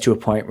 gets to a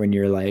point when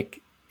you're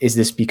like, is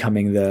this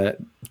becoming the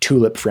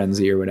tulip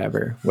frenzy or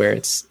whatever, where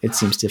it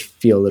seems to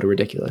feel a little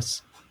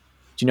ridiculous.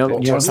 Do you know,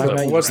 what's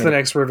the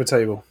next river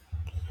table?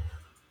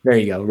 There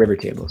you go. River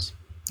tables.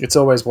 It's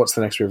always what's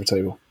the next river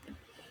table.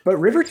 But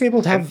river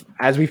tables have,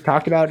 as we've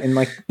talked about in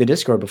like the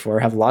Discord before,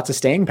 have lots of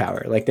staying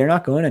power. Like, they're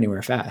not going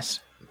anywhere fast.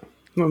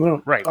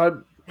 No. Right.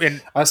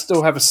 I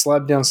still have a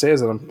slab downstairs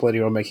that I'm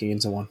planning on making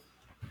into one.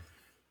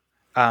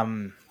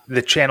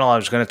 The channel I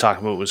was going to talk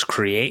about was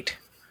Create,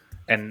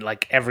 and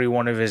like every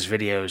one of his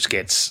videos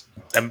gets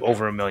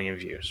over 1 million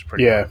views,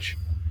 pretty much.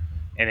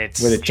 And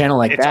it's with a channel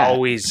like that,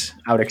 always,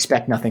 I would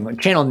expect nothing. Like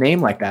channel name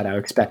like that, I would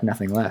expect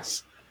nothing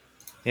less.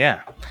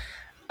 Yeah.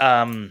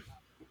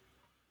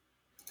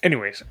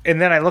 Anyways, and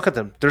then I look at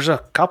them. There's a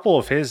couple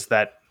of his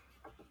that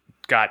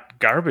got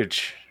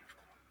garbage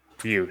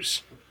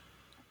views,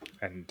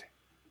 and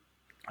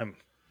I'm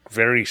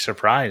very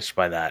surprised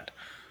by that.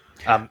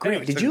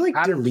 Great. Did you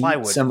like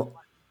delete some?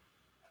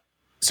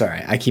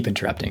 Sorry, I keep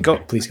interrupting.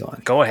 Please go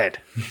on. Go ahead.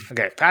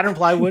 Okay, pattern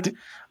plywood.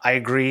 I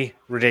agree,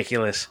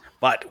 ridiculous.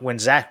 But when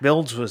Zach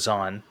Builds was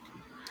on,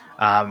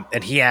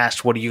 and he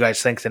asked, "What do you guys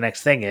think the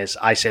next thing is?"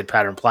 I said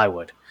pattern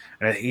plywood,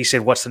 and he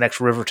said, "What's the next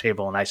river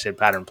table?" And I said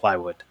pattern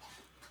plywood.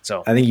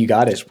 So I think you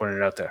got it. Just putting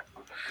it out there.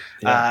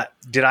 Yeah.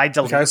 Did I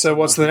delete? Okay, so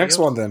what's the next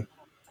one then?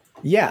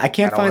 Yeah, I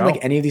can't find like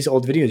any of these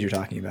old videos you're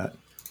talking about.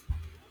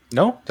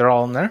 No, they're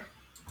all in there.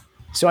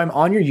 So I'm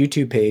on your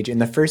YouTube page, and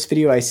the first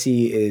video I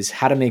see is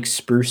how to make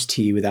spruce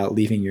tea without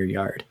leaving your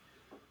yard.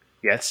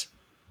 Yes.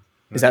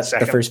 Is that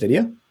the first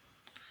video?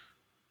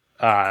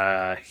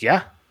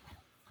 Yeah.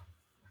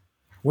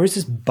 Where's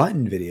this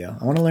button video?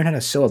 I want to learn how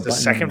to sew a button. The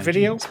second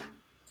video? Jeans.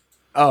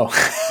 Oh.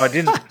 I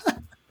didn't.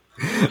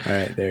 All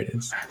right, there it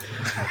is.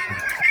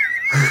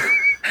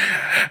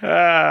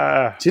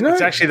 Do you know?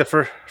 It's actually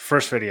the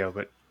first video,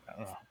 but I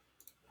don't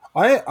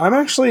know. I'm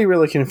actually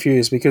really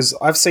confused because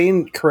I've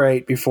seen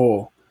Create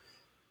before,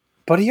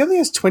 but he only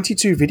has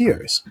 22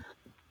 videos.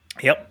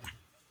 Yep.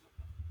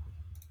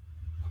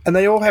 And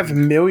they all have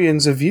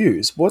millions of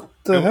views. What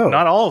the hell?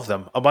 Not all of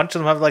them. A bunch of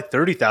them have like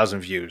 30,000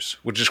 views,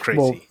 which is crazy.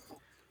 Well,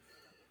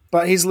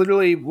 but he's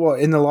literally,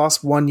 in the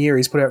last 1 year,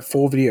 he's put out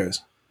 4 videos.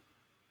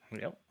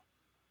 Yep.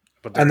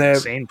 But they're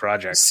insane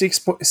projects.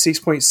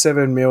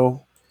 6.7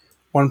 mil,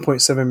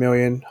 1.7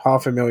 million,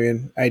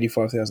 500,000,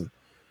 85,000.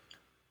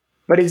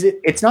 But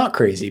it's not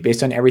crazy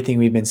based on everything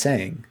we've been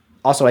saying.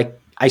 Also,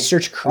 I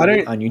search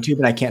create on YouTube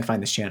and I can't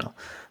find this channel.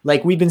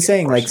 Like we've been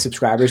saying, like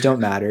subscribers don't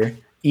matter.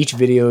 Each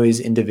video is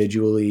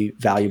individually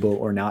valuable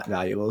or not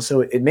valuable.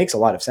 So it makes a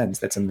lot of sense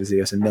that some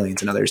videos have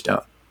millions and others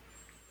don't.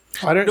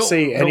 I don't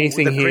see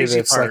anything here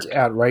that's like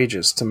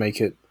outrageous to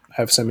make it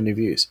have so many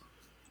views.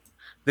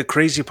 The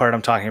crazy part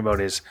I'm talking about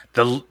is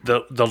the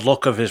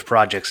look of his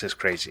projects is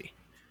crazy.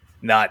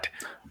 Not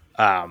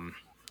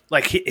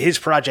like his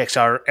projects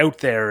are out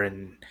there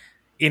and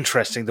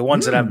interesting. The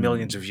ones that have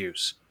millions of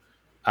views.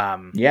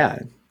 Yeah,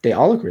 they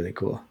all look really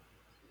cool.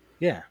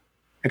 Yeah,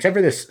 except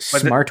for this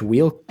smart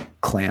wheel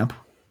clamp.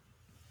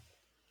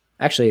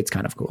 Actually, it's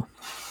kind of cool.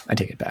 I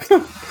take it back.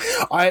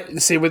 I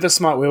see with the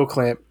smart wheel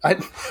clamp.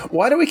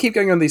 Why do we keep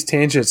going on these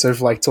tangents of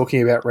like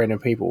talking about random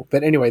people?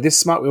 But anyway, this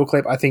smart wheel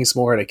clamp I think is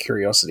more out of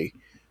curiosity.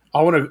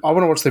 I want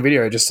to watch the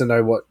video just to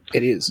know what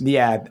it is.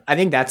 Yeah, I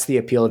think that's the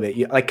appeal of it.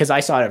 Like, because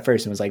I saw it at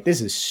first and was like,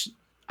 "This is,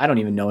 I don't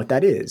even know what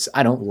that is.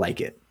 I don't like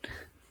it."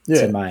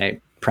 It's in my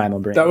primal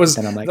brain. That was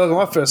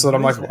my first thought.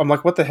 I'm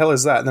like, what the hell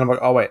is that? And then I'm like,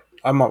 oh wait,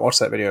 I might watch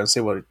that video and see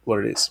what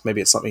it is.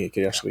 Maybe it's something it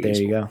could actually. There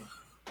you go.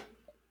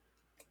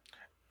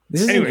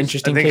 This is an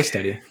interesting case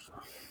study.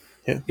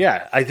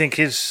 Yeah, I think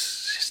his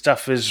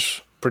stuff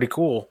is pretty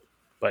cool,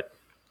 but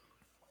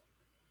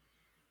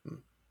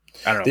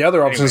I don't know. The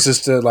other option is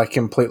just to like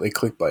completely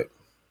clickbait.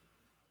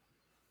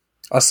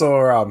 I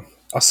saw a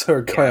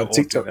guy on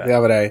TikTok the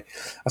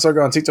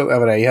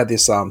other day. He had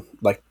this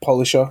like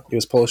polisher. He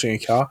was polishing a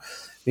car.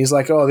 And he's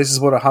like, "Oh, this is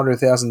what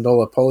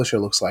 $100,000 polisher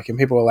looks like." And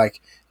people were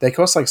like, "They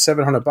cost like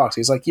 $700."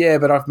 He's like, "Yeah,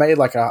 but I've made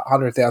like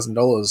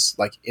 $100,000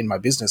 like in my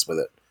business with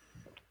it."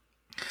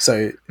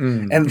 So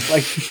and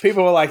like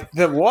people were like,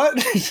 "The what?"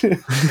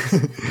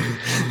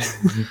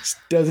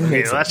 Doesn't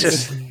make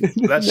sense.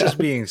 That's just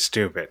being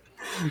stupid.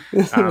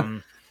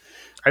 I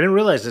didn't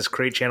realize this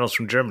Crate channel's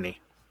from Germany.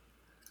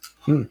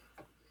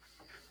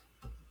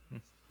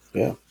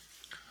 Yeah.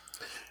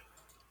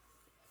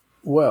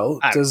 Well,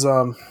 does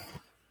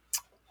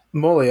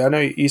Molly? I know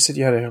you said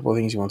you had a couple of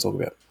things you want to talk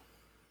about.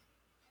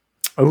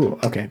 Oh,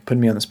 okay.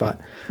 Putting me on the spot.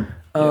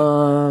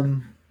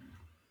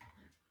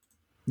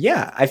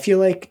 Yeah, I feel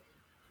like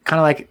kind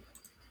of like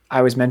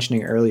I was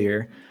mentioning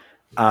earlier,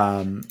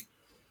 and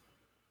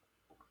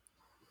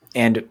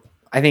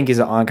I think is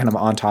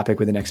on topic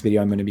with the next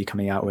video I'm going to be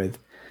coming out with.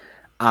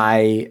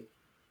 I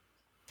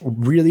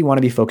really want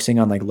to be focusing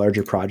on like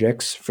larger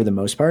projects for the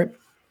most part.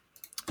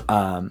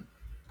 And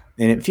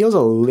it feels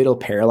a little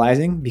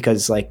paralyzing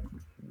because like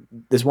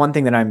there's one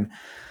thing that I'm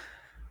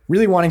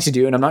really wanting to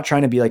do, and I'm not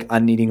trying to be like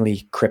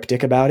unneedingly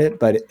cryptic about it,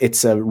 but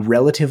it's a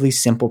relatively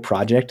simple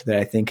project that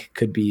I think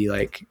could be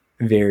like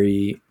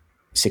very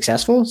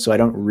successful. So I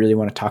don't really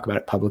want to talk about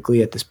it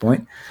publicly at this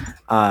point.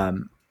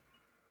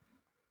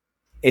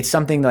 It's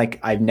something like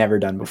I've never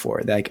done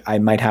before. Like I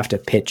might have to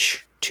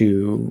pitch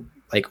to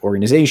like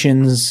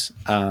organizations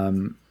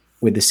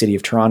with the city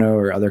of Toronto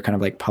or other kind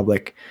of like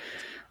public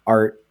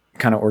art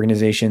kind of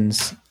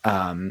organizations.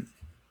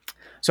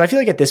 So I feel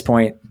like at this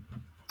point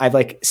I've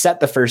like set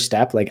the first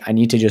step. Like I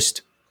need to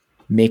just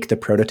make the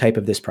prototype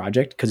of this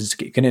project because it's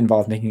going to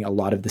involve making a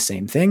lot of the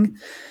same thing.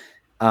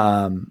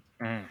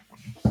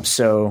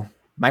 So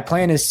my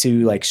plan is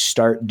to like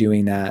start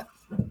doing that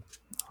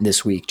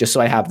this week, just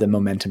so I have the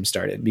momentum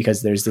started,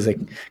 because there's this like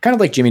kind of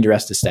like Jimmy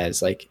DeResta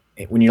says, like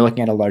when you're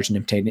looking at a large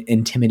and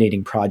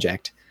intimidating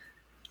project,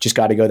 just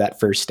got to go that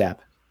first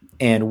step.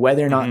 And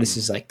whether or not this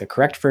is like the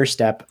correct first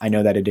step, I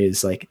know that it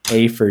is like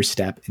a first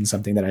step in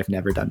something that I've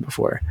never done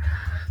before.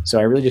 So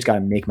I really just got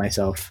to make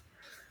myself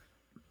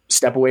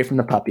step away from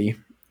the puppy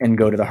and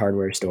go to the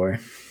hardware store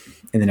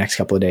in the next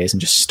couple of days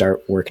and just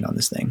start working on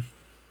this thing.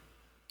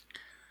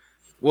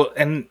 Well,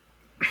 and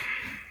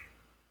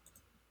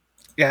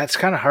yeah, it's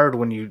kind of hard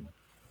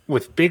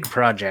with big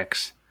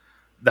projects,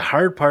 the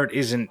hard part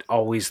isn't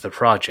always the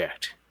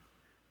project.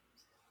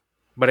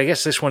 But I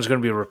guess this one's going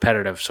to be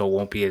repetitive, so it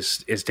won't be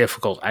as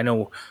difficult. I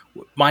know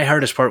my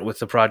hardest part with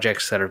the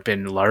projects that have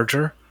been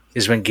larger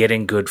has been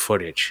getting good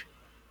footage.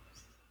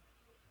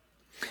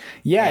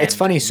 Yeah, it's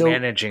funny. So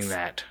managing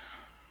that.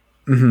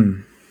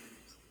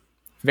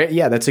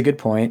 Yeah, that's a good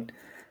point.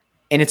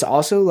 And it's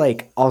also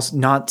like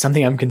not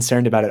something I'm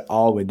concerned about at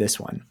all with this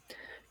one.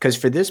 Because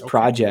for this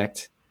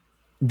project,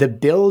 the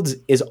build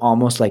is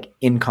almost like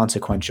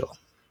inconsequential.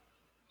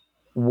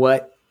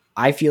 What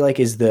I feel like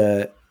is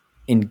the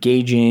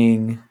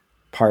engaging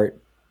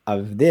part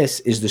of this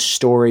is the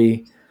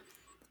story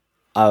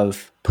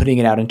of putting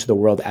it out into the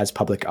world as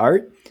public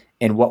art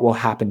and what will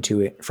happen to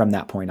it from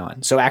that point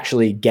on. So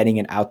actually getting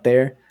it out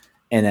there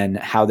and then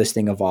how this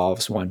thing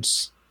evolves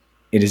once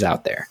it is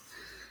out there.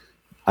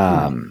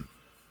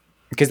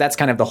 Because that's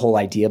kind of the whole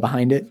idea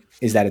behind it,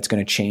 is that it's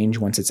going to change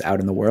once it's out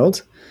in the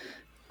world.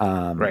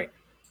 Right.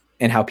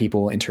 And how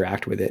people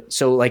interact with it.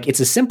 So like,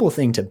 it's a simple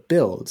thing to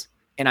build,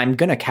 and I'm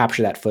going to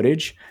capture that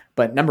footage,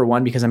 but number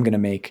one, because I'm going to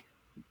make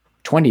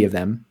 20 of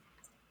them.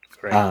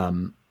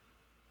 Right.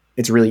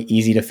 it's really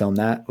easy to film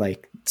that.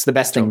 Like it's the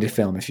best thing to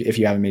film if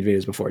you haven't made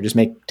videos before. Just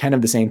make 10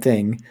 of the same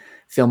thing,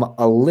 film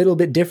a little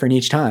bit different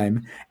each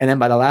time, and then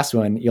by the last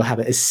one, you'll have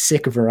a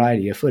sick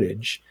variety of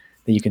footage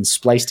that you can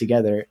splice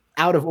together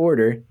out of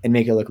order and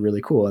make it look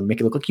really cool and make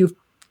it look like you have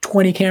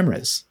 20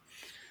 cameras.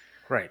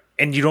 Right.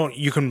 And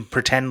you can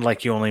pretend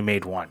like you only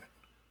made one.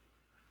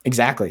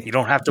 Exactly. You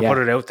don't have to put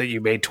it out that you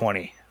made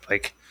 20.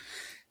 Like,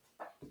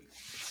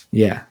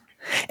 yeah.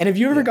 And have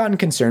you ever gotten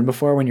concerned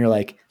before when you're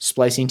like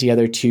splicing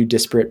together two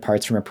disparate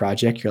parts from a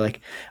project? You're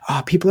like,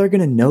 oh, people are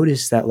going to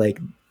notice that like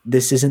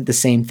this isn't the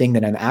same thing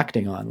that I'm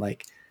acting on.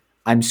 Like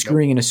I'm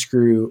screwing in a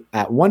screw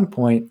at one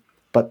point,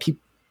 but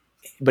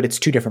it's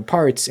two different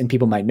parts, and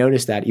people might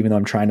notice that even though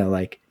I'm trying to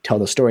like tell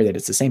the story that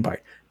it's the same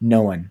part.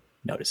 No one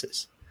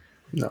notices.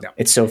 No.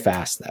 It's so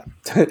fast that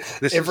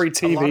every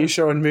TV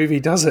show and movie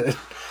does it.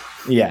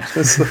 Yeah.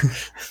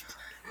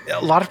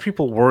 A lot of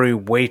people worry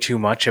way too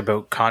much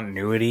about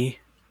continuity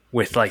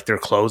with like their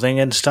clothing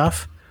and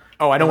stuff.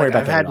 Oh, I don't worry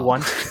about that. I've had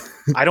one.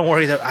 I don't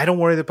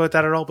worry about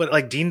that at all. But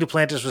like Dean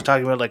Duplantis was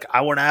talking about, like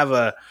I want to have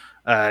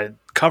a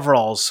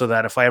coveralls so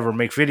that if I ever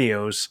make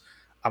videos,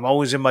 I'm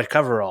always in my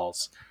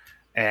coveralls,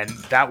 and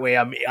that way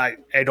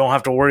I don't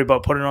have to worry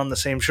about putting on the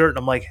same shirt. And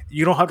I'm like,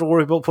 you don't have to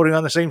worry about putting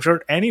on the same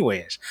shirt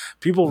anyways.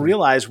 People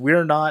realize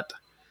we're not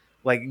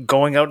like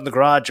going out in the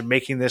garage and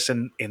making this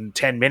in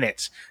 10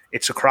 minutes.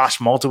 It's across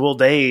multiple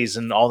days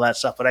and all that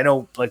stuff. But I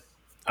know like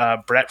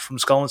Brett from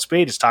Skull and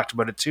Spade has talked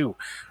about it too,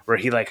 where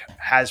he like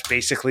has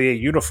basically a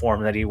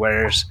uniform that he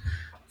wears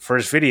for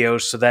his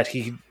videos so that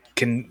he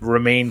can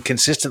remain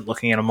consistent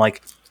looking. And I'm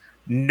like,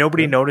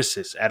 nobody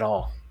notices at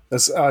all.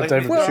 That's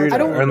David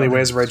Shooter only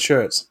wears red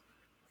shirts.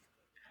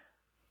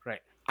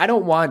 Right. I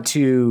don't want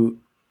to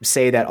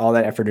say that all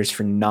that effort is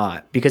for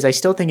naught, because I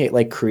still think it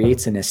like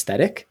creates an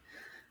aesthetic.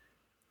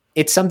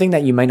 It's something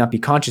that you might not be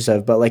conscious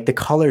of, but like the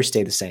colors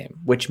stay the same,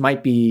 which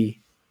might be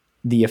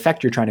the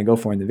effect you're trying to go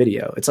for in the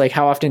video. It's like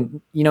how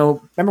often,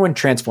 remember when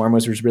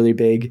Transformers was really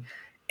big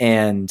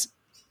and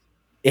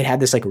it had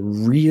this like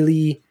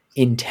really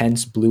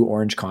intense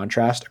blue-orange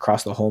contrast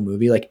across the whole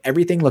movie? Like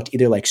everything looked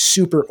either like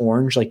super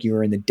orange, like you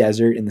were in the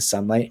desert in the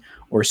sunlight,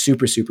 or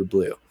super, super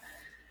blue.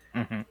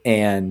 Mm-hmm.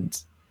 And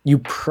you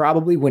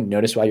probably wouldn't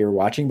notice while you were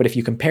watching, but if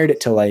you compared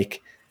it to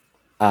like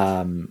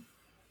some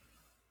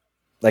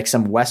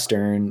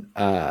Western,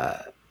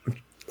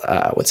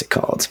 what's it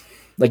called?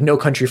 Like No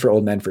Country for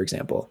Old Men, for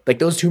example. Like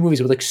those two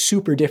movies were like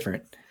super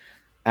different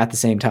at the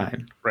same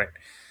time. Right.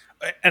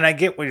 And I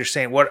get what you're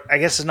saying. What I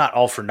guess is not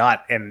all for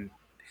naught. And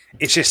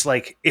it's just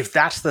like, if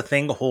that's the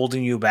thing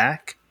holding you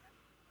back,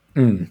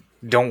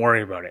 don't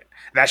worry about it.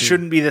 That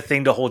shouldn't be the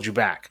thing to hold you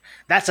back.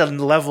 That's a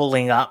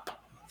leveling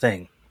up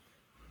thing.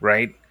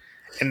 Right.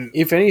 And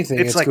if anything,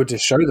 it's like, good to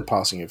show the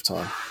passing of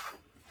time.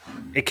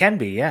 It can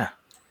be, yeah.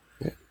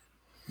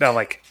 No,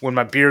 like when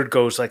my beard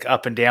goes like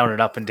up and down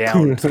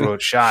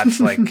throughout shots,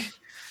 like,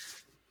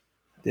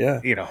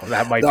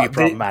 that might be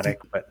problematic.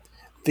 But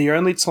the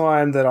only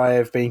time that I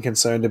have been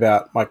concerned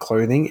about my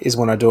clothing is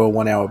when I do a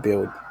 1 hour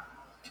build,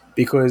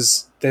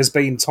 because there's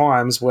been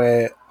times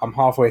where I'm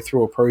halfway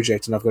through a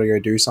project and I've got to go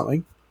do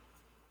something.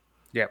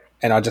 Yep.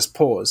 And I just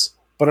pause,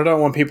 but I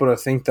don't want people to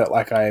think that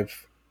like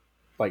I've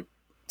like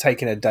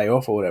taken a day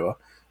off or whatever.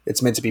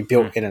 It's meant to be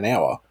built in an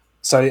hour.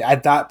 So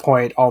at that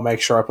point, I'll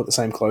make sure I put the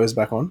same clothes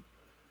back on.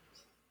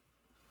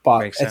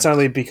 But it's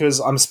only because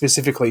I'm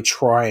specifically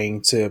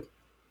trying to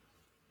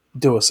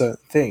do a certain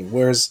thing.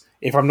 Whereas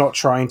if I'm not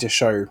trying to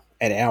show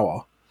an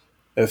hour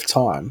of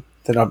time,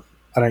 then I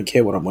don't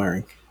care what I'm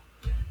wearing.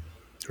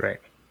 Right.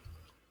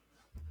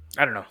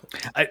 I don't know.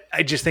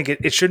 I just think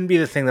it shouldn't be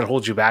the thing that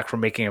holds you back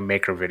from making a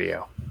maker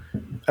video.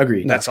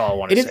 Agreed. That's all I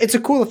want to say. It's a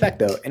cool effect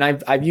though. And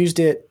I've used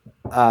it.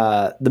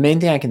 The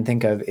main thing I can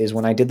think of is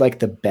when I did like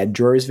the bed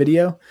drawers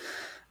video,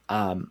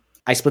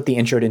 I split the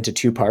intro into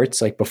two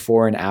parts, like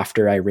before and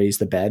after I raised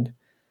the bed.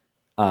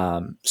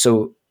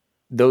 So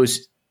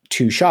those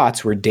two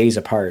shots were days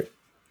apart,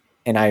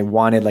 and I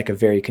wanted like a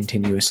very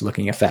continuous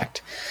looking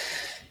effect.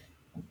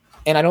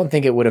 And I don't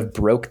think it would have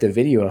broke the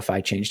video if I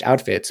changed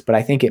outfits, but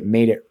I think it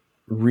made it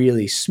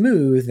really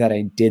smooth that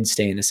I did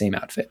stay in the same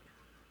outfit.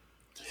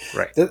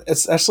 Right.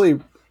 It's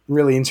actually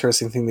really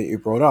interesting thing that you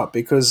brought up,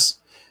 because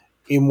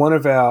in one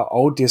of our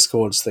old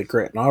Discords that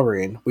Grant and I were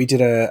in, we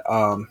did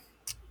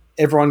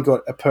everyone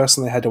got a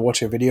person they had to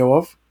watch a video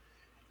of,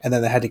 and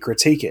then they had to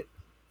critique it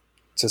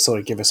to sort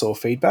of give us all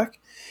feedback.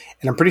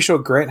 And I'm pretty sure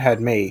Grant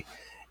had me.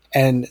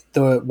 And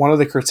one of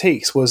the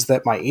critiques was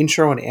that my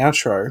intro and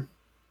outro,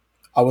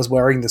 I was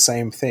wearing the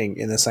same thing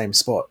in the same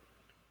spot.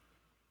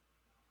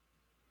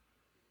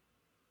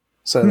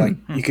 So like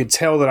you could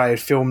tell that I had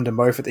filmed them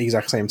both at the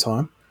exact same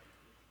time.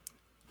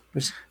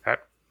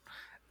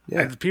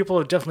 People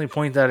have definitely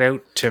pointed that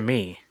out to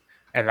me,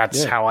 and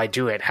that's how I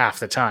do it half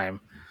the time.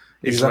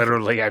 It's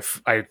literally,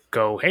 I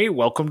go, hey,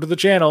 welcome to the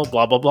channel,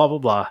 blah, blah, blah, blah,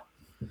 blah.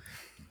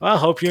 Well, I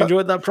hope you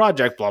enjoyed that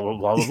project, blah, blah,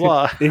 blah, blah,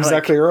 blah.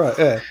 Exactly right,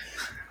 yeah.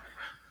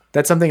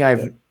 That's something I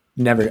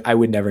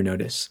would never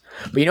notice.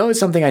 But it's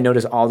something I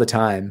notice all the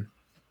time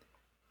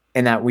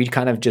and that we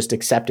kind of just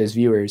accept as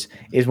viewers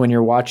is when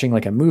you're watching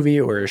like a movie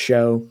or a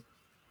show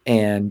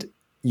and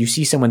you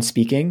see someone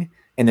speaking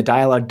and the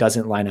dialogue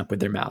doesn't line up with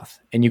their mouth.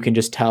 And you can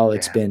just tell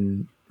it's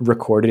been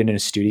recorded in a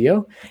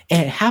studio.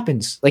 And it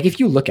happens. Like if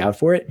you look out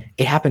for it,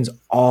 it happens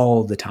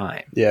all the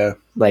time. Yeah.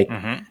 Like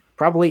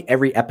probably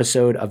every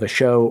episode of a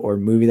show or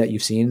movie that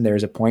you've seen,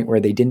 there's a point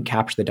where they didn't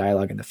capture the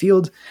dialogue in the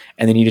field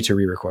and they needed to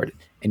re-record it.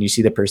 And you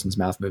see the person's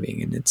mouth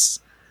moving and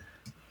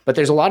but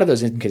there's a lot of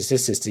those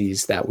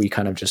inconsistencies that we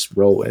kind of just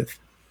roll with.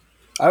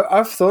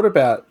 I've thought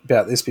about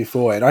this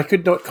before, and I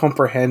could not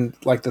comprehend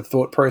like the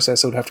thought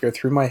process that would have to go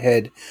through my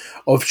head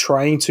of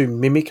trying to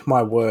mimic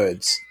my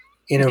words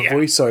in a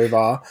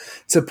voiceover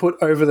to put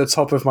over the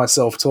top of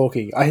myself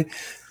talking. I've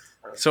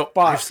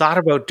thought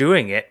about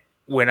doing it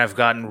when I've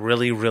gotten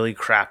really, really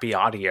crappy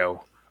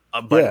audio,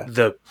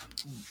 but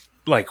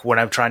when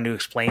I'm trying to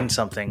explain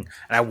something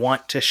and I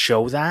want to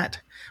show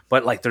that,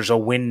 but like there's a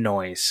wind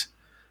noise,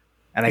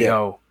 and I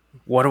go,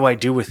 what do I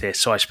do with this?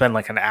 So I spend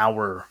like an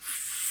hour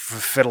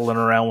fiddling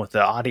around with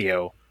the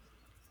audio,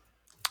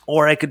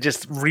 or I could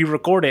just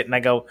re-record it, and I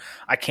go,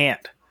 I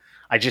can't.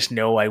 I just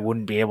know I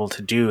wouldn't be able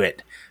to do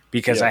it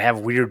because I have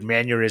weird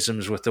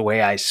mannerisms with the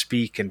way I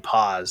speak and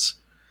pause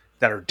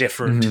that are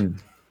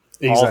different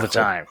all the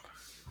time.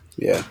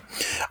 Yeah,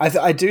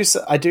 I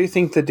do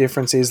think the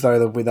difference is though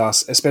that with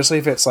us, especially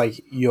if it's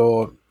like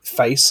your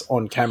face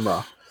on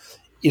camera,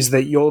 is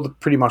that you're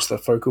pretty much the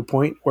focal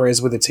point.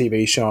 Whereas with a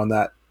TV show on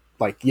that,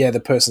 like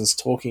the person's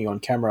talking on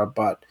camera,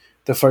 but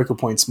the focal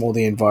point's more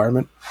the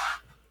environment.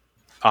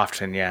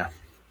 Often, yeah.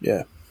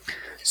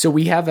 So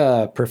we have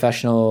a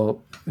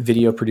professional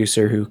video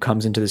producer who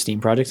comes into the Steam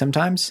project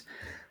sometimes,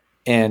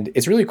 and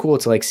it's really cool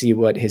to like see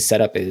what his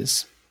setup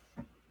is.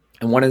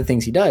 And one of the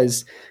things he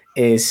does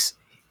is,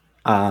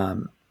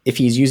 if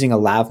he's using a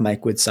lav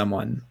mic with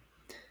someone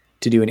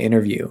to do an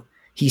interview,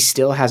 he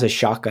still has a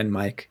shotgun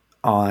mic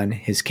on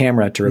his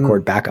camera to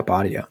record backup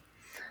audio.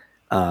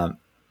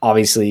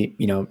 Obviously,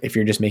 if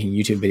you're just making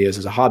YouTube videos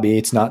as a hobby,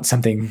 it's not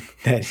something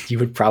that you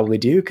would probably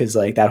do because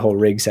like that whole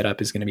rig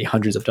setup is going to be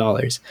hundreds of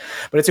dollars.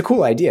 But it's a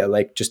cool idea,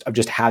 like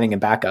just having a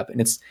backup. And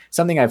it's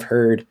something I've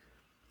heard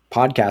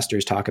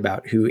podcasters talk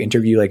about who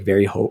interview like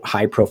very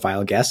high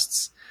profile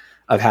guests,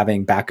 of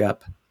having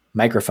backup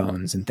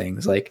microphones and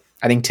things. Like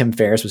I think Tim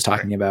Ferriss was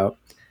talking about,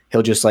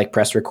 he'll just like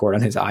press record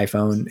on his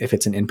iPhone if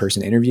it's an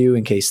in-person interview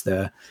in case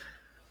the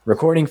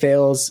recording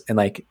fails. And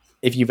like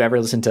if you've ever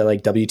listened to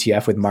like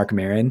WTF with Mark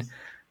Maron,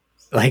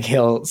 like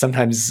he'll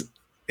sometimes,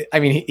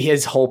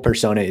 his whole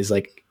persona is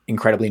like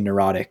incredibly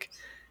neurotic,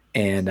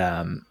 and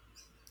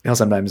he'll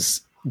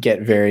sometimes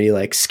get very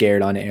like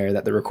scared on air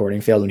that the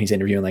recording failed when he's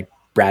interviewing like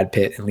Brad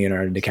Pitt and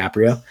Leonardo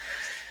DiCaprio.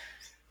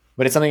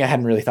 But it's something I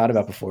hadn't really thought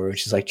about before,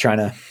 which is like trying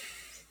to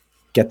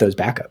get those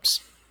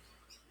backups.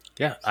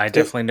 Yeah, I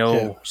definitely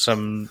know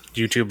some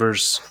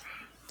YouTubers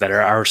that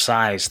are our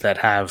size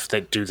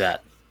that do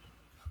that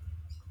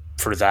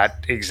for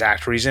that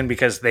exact reason,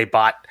 because they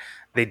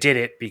did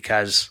it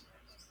because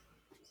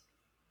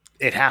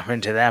it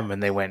happened to them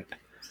and they went,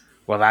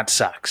 well, that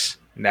sucks.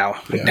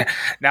 Now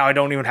I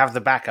don't even have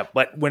the backup.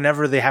 But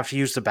whenever they have to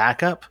use the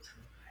backup,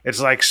 it's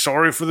like,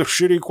 sorry for the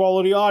shitty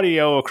quality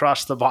audio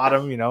across the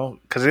bottom,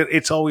 because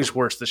it's always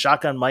worse. The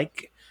shotgun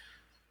mic,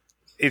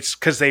 it's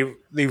because they've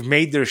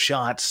made their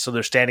shots so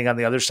they're standing on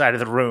the other side of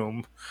the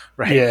room,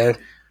 right? Yeah.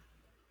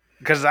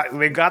 Because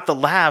they got the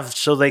lav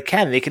so they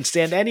can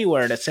stand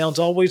anywhere and it sounds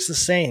always the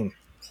same.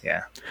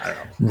 Yeah, I don't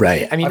know.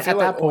 Right. I mean, I feel at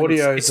like that point,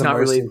 audio it's is not the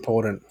most really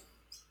important.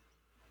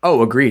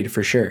 Oh, agreed,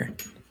 for sure.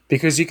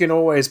 Because you can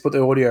always put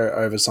the audio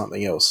over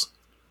something else.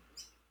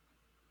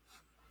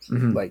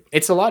 Mm-hmm. Like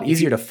it's a lot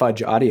easier to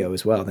fudge audio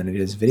as well than it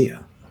is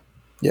video.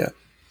 Yeah.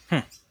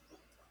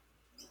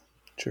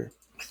 True.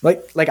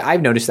 Like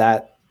I've noticed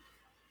that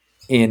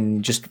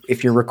in just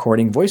if you're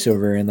recording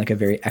voiceover in like a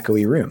very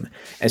echoey room,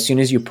 as soon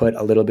as you put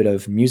a little bit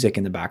of music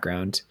in the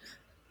background,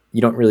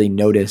 you don't really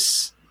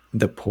notice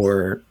the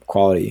poor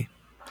quality.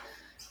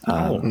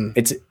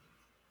 It's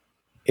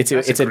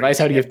advice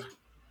how to give.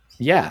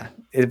 Yeah.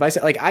 Advice.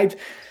 Like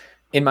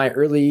in my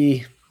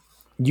early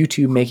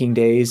YouTube making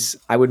days,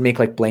 I would make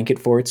like blanket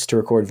forts to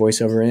record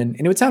voiceover in,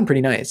 and it would sound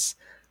pretty nice.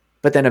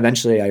 But then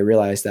eventually I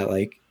realized that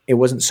like it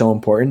wasn't so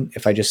important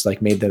if I just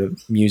like made the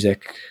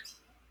music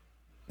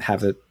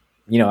have a,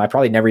 I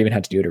probably never even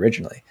had to do it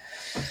originally.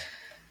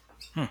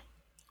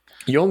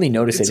 You only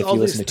notice it if you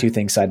listen to two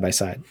things side by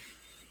side.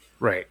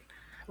 Right.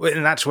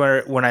 And that's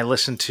where, when I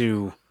listen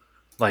to,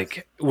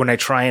 like, when I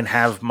try and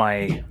have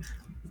my,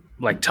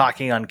 like,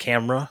 talking on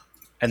camera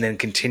and then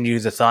continue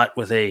the thought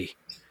with a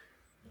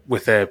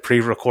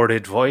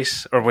pre-recorded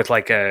voice, or with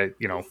like a,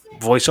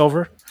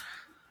 voiceover,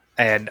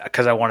 and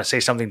because I want to say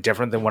something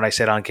different than what I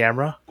said on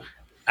camera,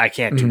 I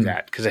can't do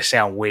that because I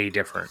sound way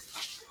different.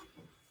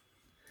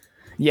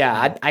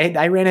 Yeah,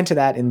 I ran into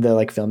that in the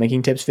like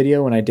filmmaking tips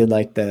video when I did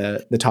like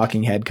the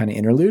talking head kind of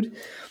interlude.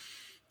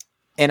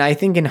 And I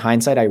think in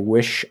hindsight, I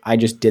wish I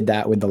just did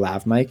that with the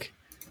lav mic.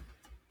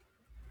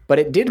 But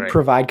it did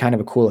provide kind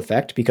of a cool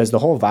effect, because the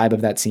whole vibe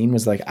of that scene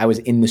was like I was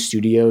in the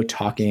studio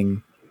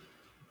talking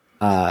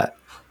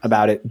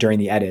about it during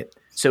the edit.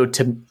 So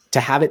to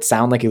have it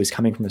sound like it was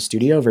coming from the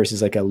studio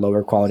versus like a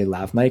lower quality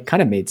lav mic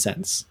kind of made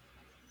sense.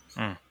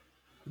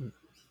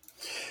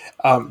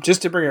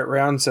 Just to bring it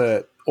around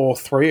to all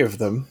three of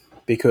them,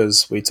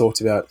 because we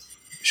talked about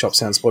Shop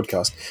Sounds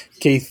podcast,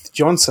 Keith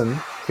Johnson,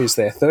 who's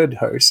their third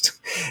host,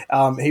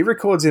 he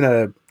records in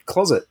a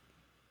closet,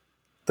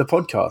 the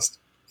podcast.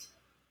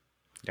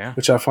 Yeah.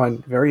 Which I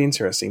find very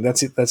interesting.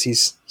 That's it. That's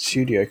his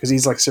studio because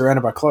he's like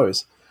surrounded by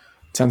clothes.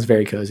 Sounds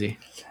very cozy.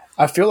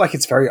 I feel like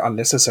it's very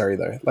unnecessary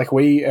though. Like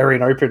we are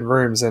in open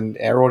rooms and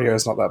our audio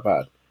is not that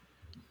bad.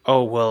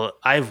 Oh, well,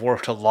 I've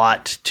worked a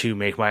lot to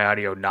make my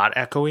audio not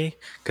echoey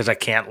because I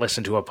can't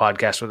listen to a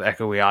podcast with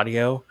echoey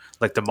audio.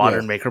 Like the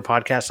Modern Maker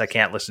podcast, I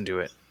can't listen to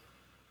it.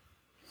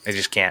 I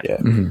just can't. Yeah.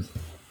 Mm-hmm.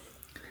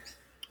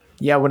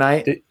 Yeah, when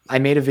I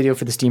made a video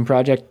for the Steam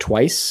project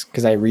twice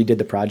because I redid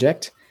the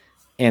project.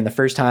 And the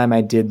first time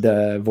I did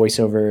the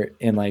voiceover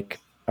in like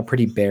a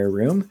pretty bare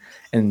room.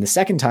 And the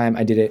second time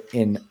I did it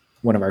in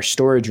one of our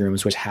storage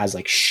rooms, which has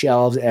like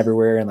shelves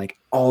everywhere and like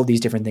all these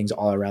different things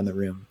all around the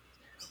room,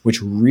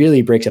 which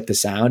really breaks up the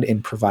sound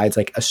and provides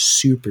like a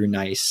super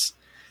nice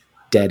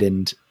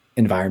deadened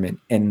environment.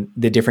 And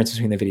the difference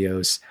between the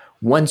videos,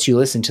 once you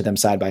listen to them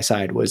side by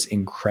side, was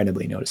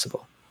incredibly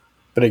noticeable.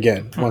 But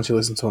again, once you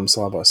listen to them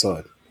side by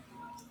side,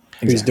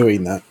 Exactly. who's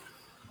doing that?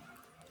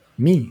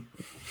 Me.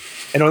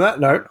 And on that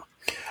note,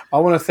 I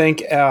want to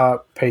thank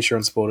our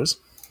Patreon supporters.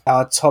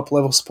 Our top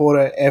level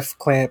supporter, F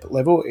Clamp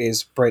level,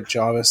 is Brett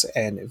Jarvis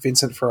and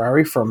Vincent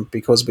Ferrari from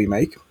Because We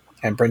Make,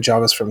 and Brent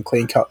Jarvis from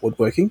Clean Cut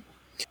Woodworking.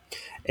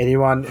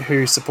 Anyone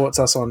who supports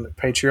us on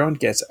Patreon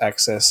gets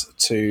access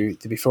to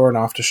the before and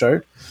after show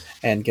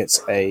and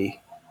gets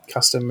a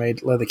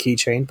custom-made leather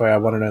keychain by our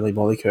one and only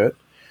Molly Kurt.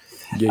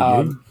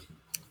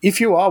 If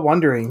you are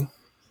wondering,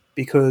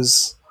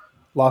 because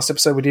last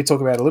episode we did talk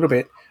about a little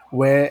bit,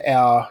 where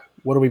our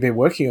what have we been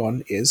working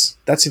on is,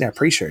 that's in our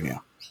pre-show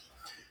now.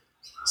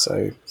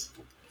 So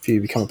if you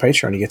become a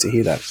Patreon, you get to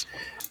hear that.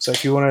 So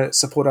if you want to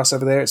support us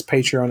over there, it's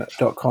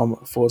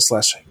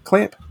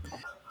patreon.com/clamp.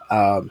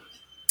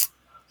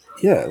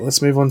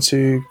 Let's move on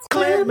to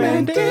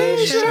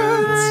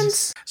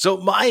Clampmendations. So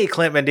my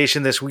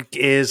clampmendation this week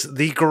is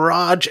the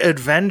Garage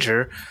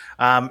Avenger.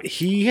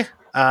 He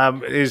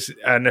is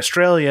an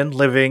Australian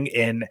living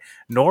in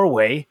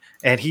Norway,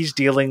 and he's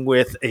dealing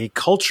with a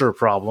culture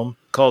problem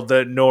called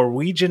the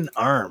Norwegian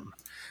arm,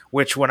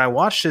 which when I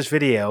watched his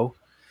video,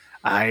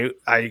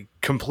 I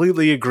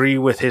completely agree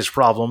with his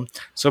problem.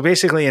 So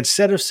basically,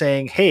 instead of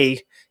saying,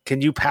 hey,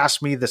 can you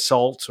pass me the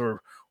salt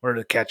or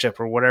the ketchup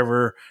or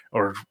whatever,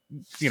 or,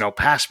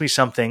 pass me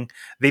something,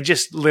 they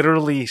just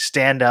literally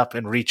stand up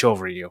and reach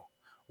over you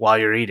while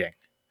you're eating.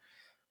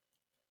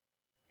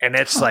 And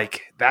it's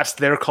like, that's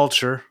their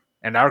culture.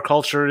 And our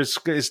culture is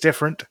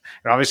different.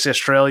 And obviously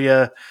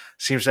Australia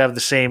seems to have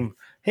the same,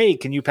 hey,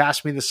 can you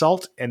pass me the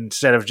salt?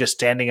 Instead of just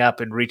standing up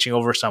and reaching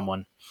over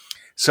someone.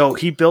 So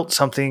he built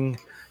something,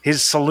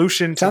 his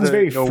solution to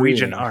the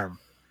Norwegian arm.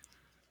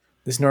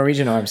 This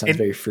Norwegian arm sounds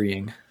very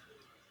freeing.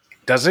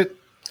 Does it?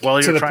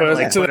 Well, to the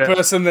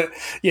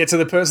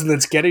person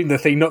that's getting the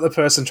thing, not the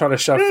person trying to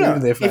shove food in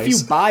their face. If you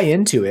buy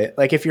into it,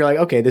 like if you're like,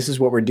 okay, this is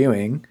what we're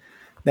doing,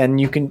 then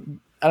you can,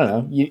 I don't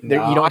know, you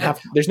don't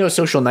have, there's no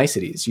social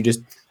niceties. You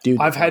just do.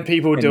 I've had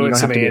people do it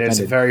to me and it's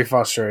very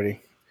frustrating.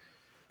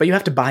 But you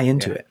have to buy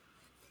into it.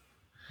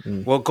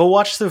 Well, go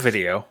watch the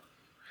video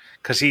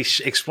because he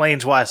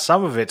explains why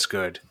some of it's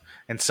good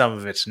and some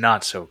of it's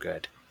not so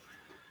good.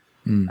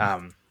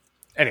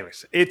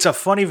 Anyways, it's a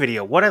funny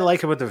video. What I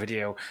like about the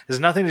video has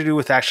nothing to do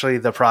with actually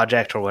the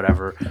project or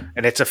whatever,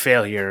 and it's a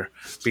failure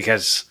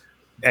because,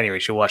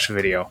 anyways, you'll watch the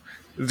video.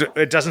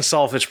 It doesn't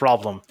solve its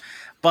problem.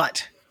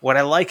 But what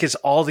I like is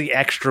all the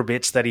extra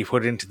bits that he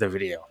put into the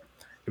video.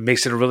 It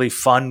makes it a really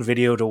fun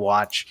video to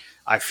watch.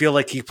 I feel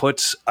like he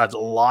puts a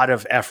lot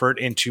of effort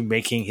into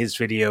making his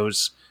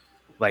videos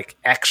like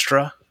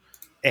extra,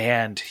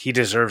 and he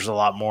deserves a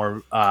lot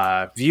more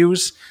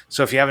views.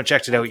 So if you haven't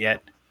checked it out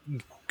yet,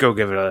 go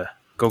give it a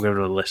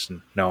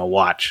listen. No, a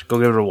watch. Go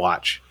give it a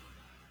watch.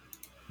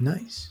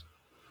 Nice.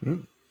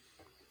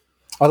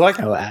 I like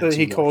that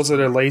he calls it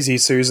a Lazy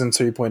Susan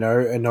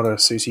 2.0 and not a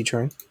sushi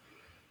train.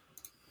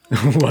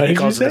 What he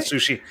calls it a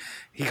sushi.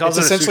 He calls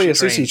it essentially a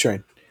sushi sushi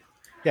train.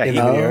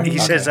 Yeah, he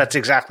says that's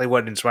exactly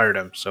what inspired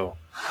him. So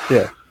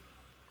yeah,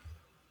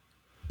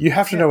 you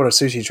have to know what a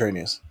sushi train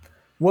is.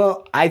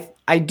 Well, I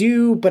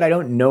do, but I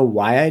don't know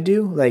why I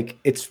do. Like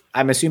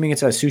I'm assuming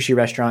it's a sushi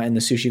restaurant and the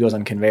sushi goes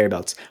on conveyor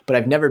belts, but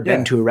I've never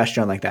been to a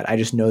restaurant like that. I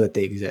just know that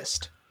they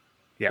exist.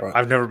 Yeah, right.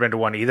 I've never been to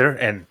one either,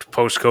 and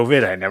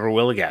post-COVID, I never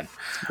will again.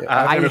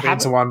 Yeah, I've never been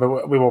to one,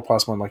 but we walk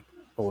past one like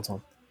all the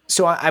time.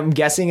 So I'm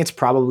guessing it's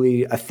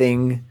probably a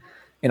thing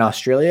in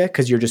Australia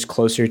because you're just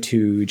closer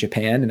to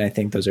Japan, and I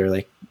think those are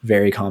like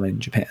very common in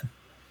Japan.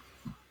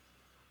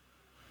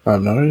 I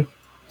don't know.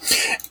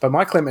 But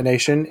my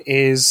clampnation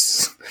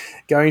is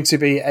going to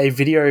be a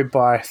video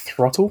by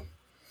Throttle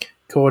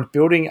called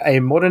Building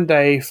a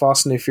Modern-Day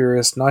Fast and the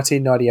Furious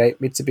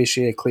 1998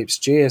 Mitsubishi Eclipse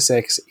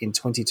GSX in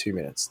 22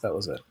 minutes. That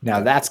was it.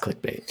 Now that's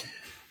clickbait.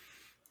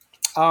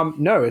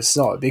 No, it's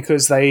not,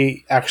 because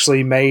they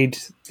actually made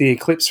the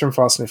Eclipse from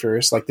Fast and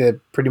Furious, like, they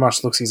pretty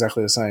much looks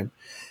exactly the same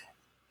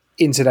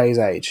in today's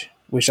age,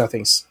 which I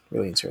think's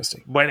really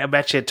interesting. But I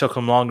bet you it took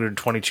them longer than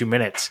 22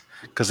 minutes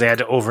because they had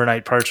to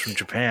overnight parts from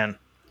Japan.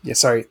 Yeah,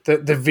 sorry.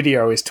 The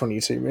video is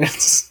 22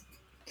 minutes.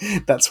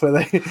 That's where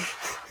they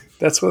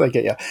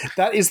get you.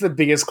 That is the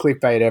biggest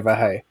clickbait ever.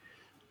 Hey.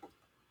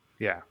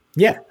 Yeah.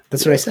 Yeah,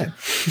 that's what I said.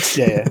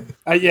 Yeah.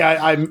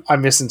 I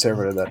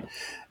misinterpreted that.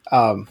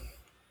 I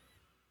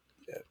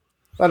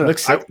don't know.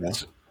 Looks sick, though.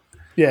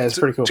 Yeah, it's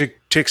pretty cool.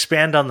 To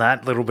expand on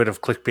that little bit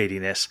of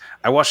clickbaitiness,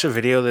 I watched a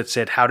video that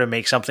said how to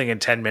make something in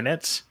 10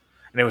 minutes,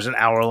 and it was an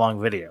hour-long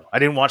video. I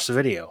didn't watch the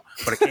video,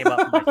 but it came up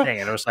in my thing,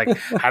 and it was like,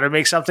 how to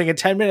make something in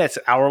 10 minutes,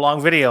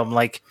 hour-long video. I'm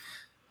like,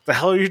 the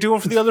hell are you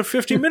doing for the other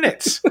 50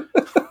 minutes?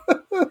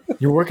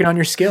 You're working on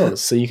your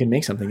skills so you can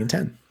make something in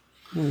 10.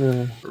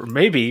 Or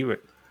maybe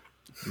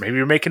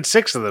you're making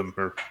 6 of them.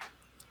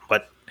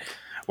 But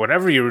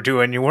whatever you were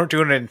doing, you weren't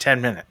doing it in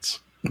 10 minutes.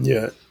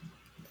 Yeah.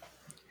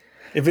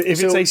 If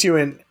it takes you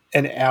an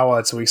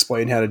hour to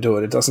explain how to do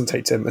it, it doesn't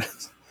take 10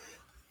 minutes.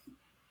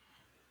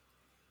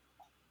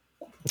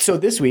 So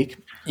this week,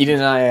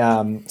 Eden and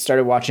I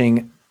started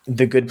watching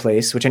The Good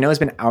Place, which I know has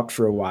been out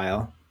for a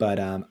while, but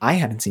I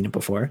hadn't seen it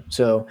before.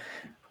 So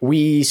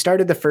we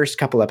started the first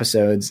couple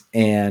episodes,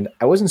 and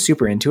I wasn't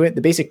super into it.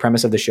 The basic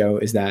premise of the show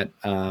is that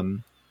the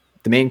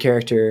main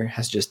character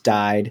has just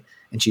died,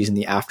 and she's in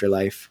the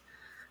afterlife,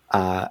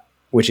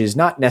 which is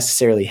not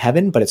necessarily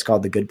heaven, but it's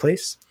called The Good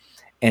Place.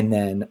 And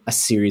then a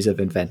series of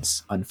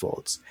events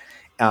unfolds.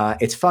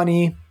 It's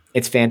funny,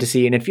 it's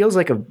fantasy, and it feels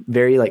like a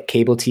very like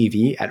cable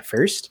TV at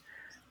first.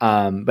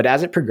 But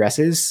as it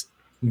progresses,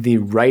 the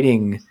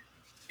writing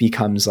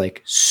becomes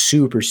like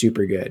super,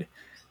 super good.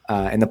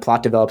 And the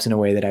plot develops in a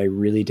way that I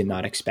really did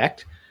not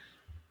expect.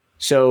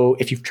 So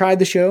if you've tried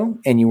the show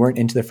and you weren't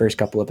into the first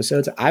couple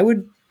episodes, I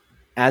would,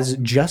 as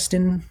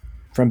Justin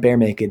from Bare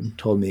Naked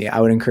told me, I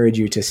would encourage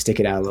you to stick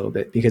it out a little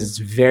bit because it's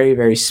very,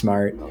 very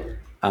smart.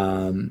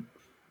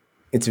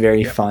 It's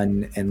very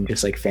fun and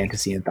just like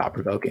fantasy and thought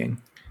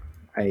provoking.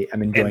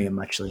 I'm enjoying it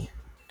muchly.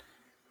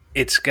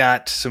 It's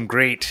got some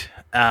great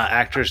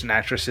actors and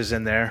actresses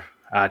in there.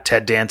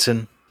 Ted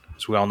Danson,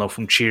 as we all know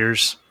from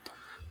Cheers.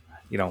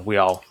 You know, we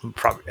all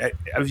probably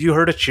have you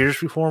heard of Cheers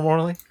before,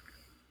 Morley?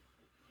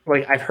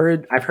 Like I've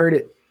heard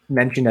it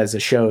mentioned as a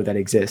show that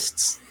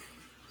exists.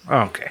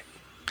 Okay.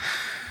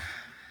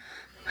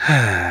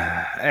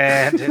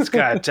 And it's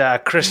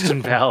got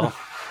Kristen Bell,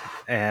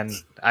 and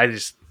I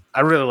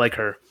really like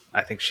her.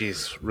 I think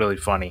she's really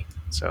funny.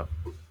 So,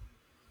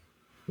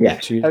 yeah,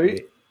 she's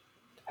great.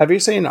 Have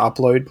you seen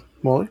Upload,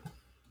 Morley?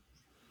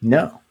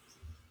 No.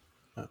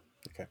 Oh,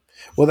 okay.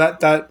 Well, that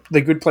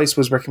The Good Place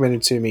was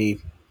recommended to me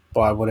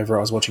by whatever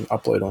I was watching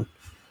Upload on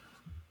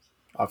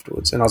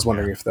afterwards, and I was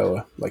wondering if they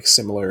were like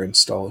similar in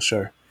style of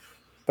show.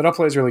 But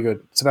Upload is really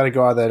good. It's about a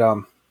guy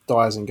that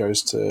dies and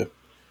goes to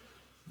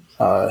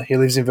he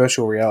lives in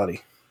virtual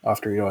reality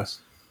after he dies.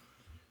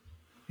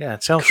 Yeah,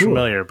 it sounds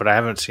familiar, but I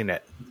haven't seen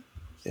it.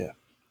 Yeah.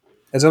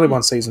 There's only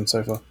one season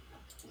so far.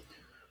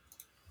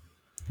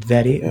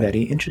 Very,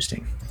 very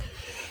interesting.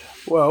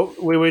 Well,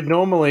 we would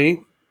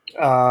normally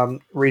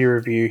read a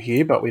review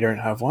here, but we don't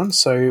have one.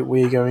 So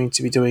we're going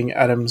to be doing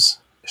Adam's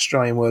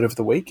Australian Word of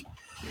the Week.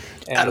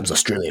 And Adam's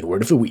Australian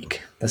Word of the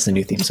Week. That's the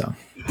new theme song.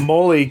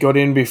 Morley got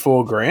in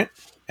before Grant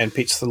and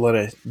pitched the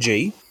letter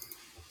G.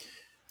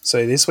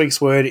 So this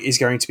week's word is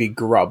going to be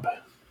grub.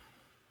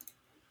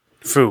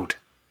 Food.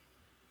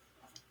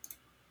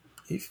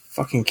 Are you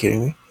fucking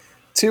kidding me?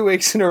 2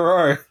 weeks in a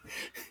row.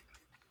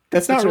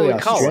 That's not really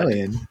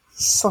Australian.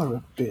 Son of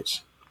a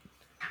bitch.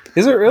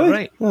 Is it really?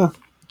 Right. Oh,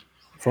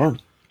 fun.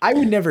 I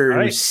would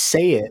never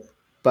say it,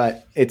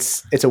 but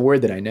it's a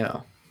word that I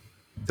know.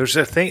 There's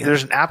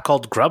an app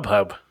called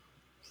Grubhub.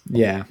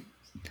 Yeah.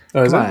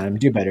 Oh, Come on, Adam,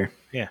 do better.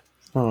 Yeah.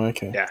 Oh,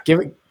 okay. Yeah.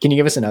 Can you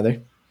give us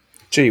another?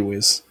 Gee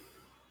whiz.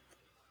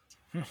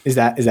 Is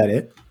that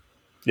it?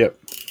 Yep.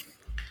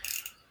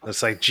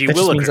 It's like G That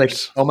just Willikers. means like,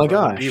 oh my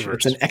gosh,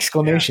 Beavers. it's an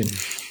exclamation.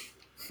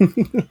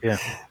 Yeah.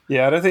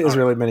 Yeah, I don't think there's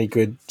really many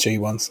good G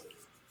ones.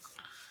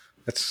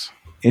 That's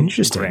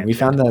Interesting. Grand. We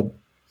found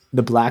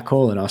the black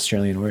hole in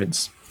Australian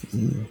words.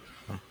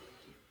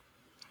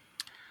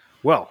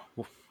 well.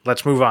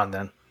 Let's move on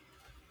then.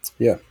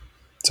 Yeah.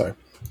 Sorry.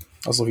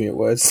 I was looking at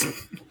words.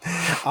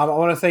 I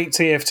want to thank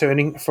TF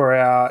Turning for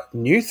our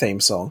new theme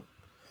song.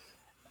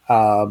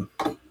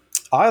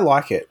 I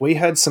like it. We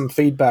had some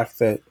feedback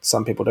that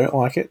some people don't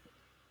like it.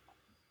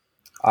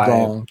 I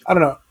don't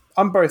know.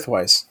 I'm both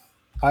ways.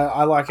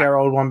 I like our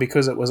old one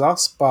because it was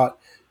us, but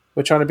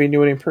we're trying to be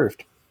new and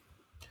improved.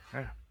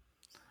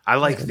 I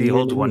like the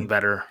old one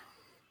better,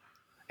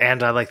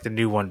 and I like the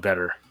new one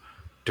better,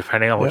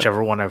 depending on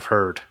whichever one I've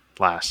heard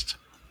last.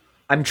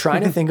 I'm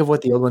trying to think of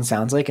what the old one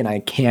sounds like, and I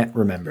can't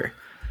remember.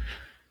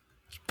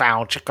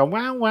 Bow chicka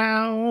wow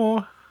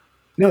wow.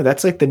 No,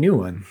 that's like the new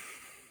one.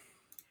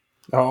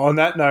 Oh, on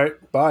that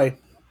note, bye.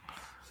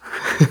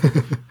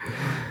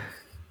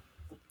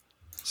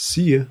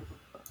 See ya.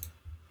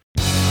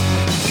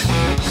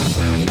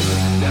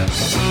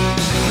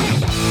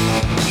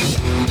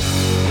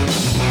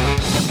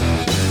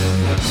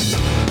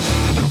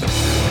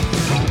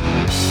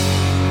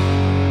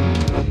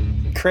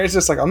 Craig's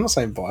just like, I'm not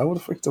saying bye. What the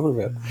fuck are you talking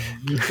about?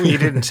 Well, you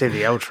didn't say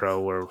the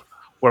outro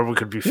where we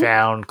could be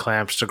found,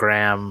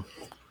 Clampstagram,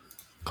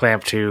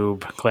 ClampTube,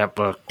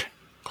 ClampBook,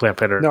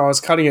 ClampHitter. No, I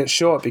was cutting it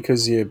short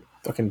because you're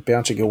fucking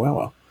bouncing your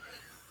well.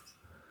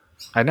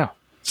 I know.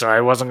 So I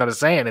wasn't going to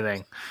say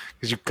anything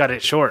because you cut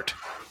it short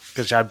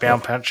because I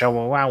bound punch your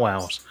wow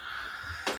wows.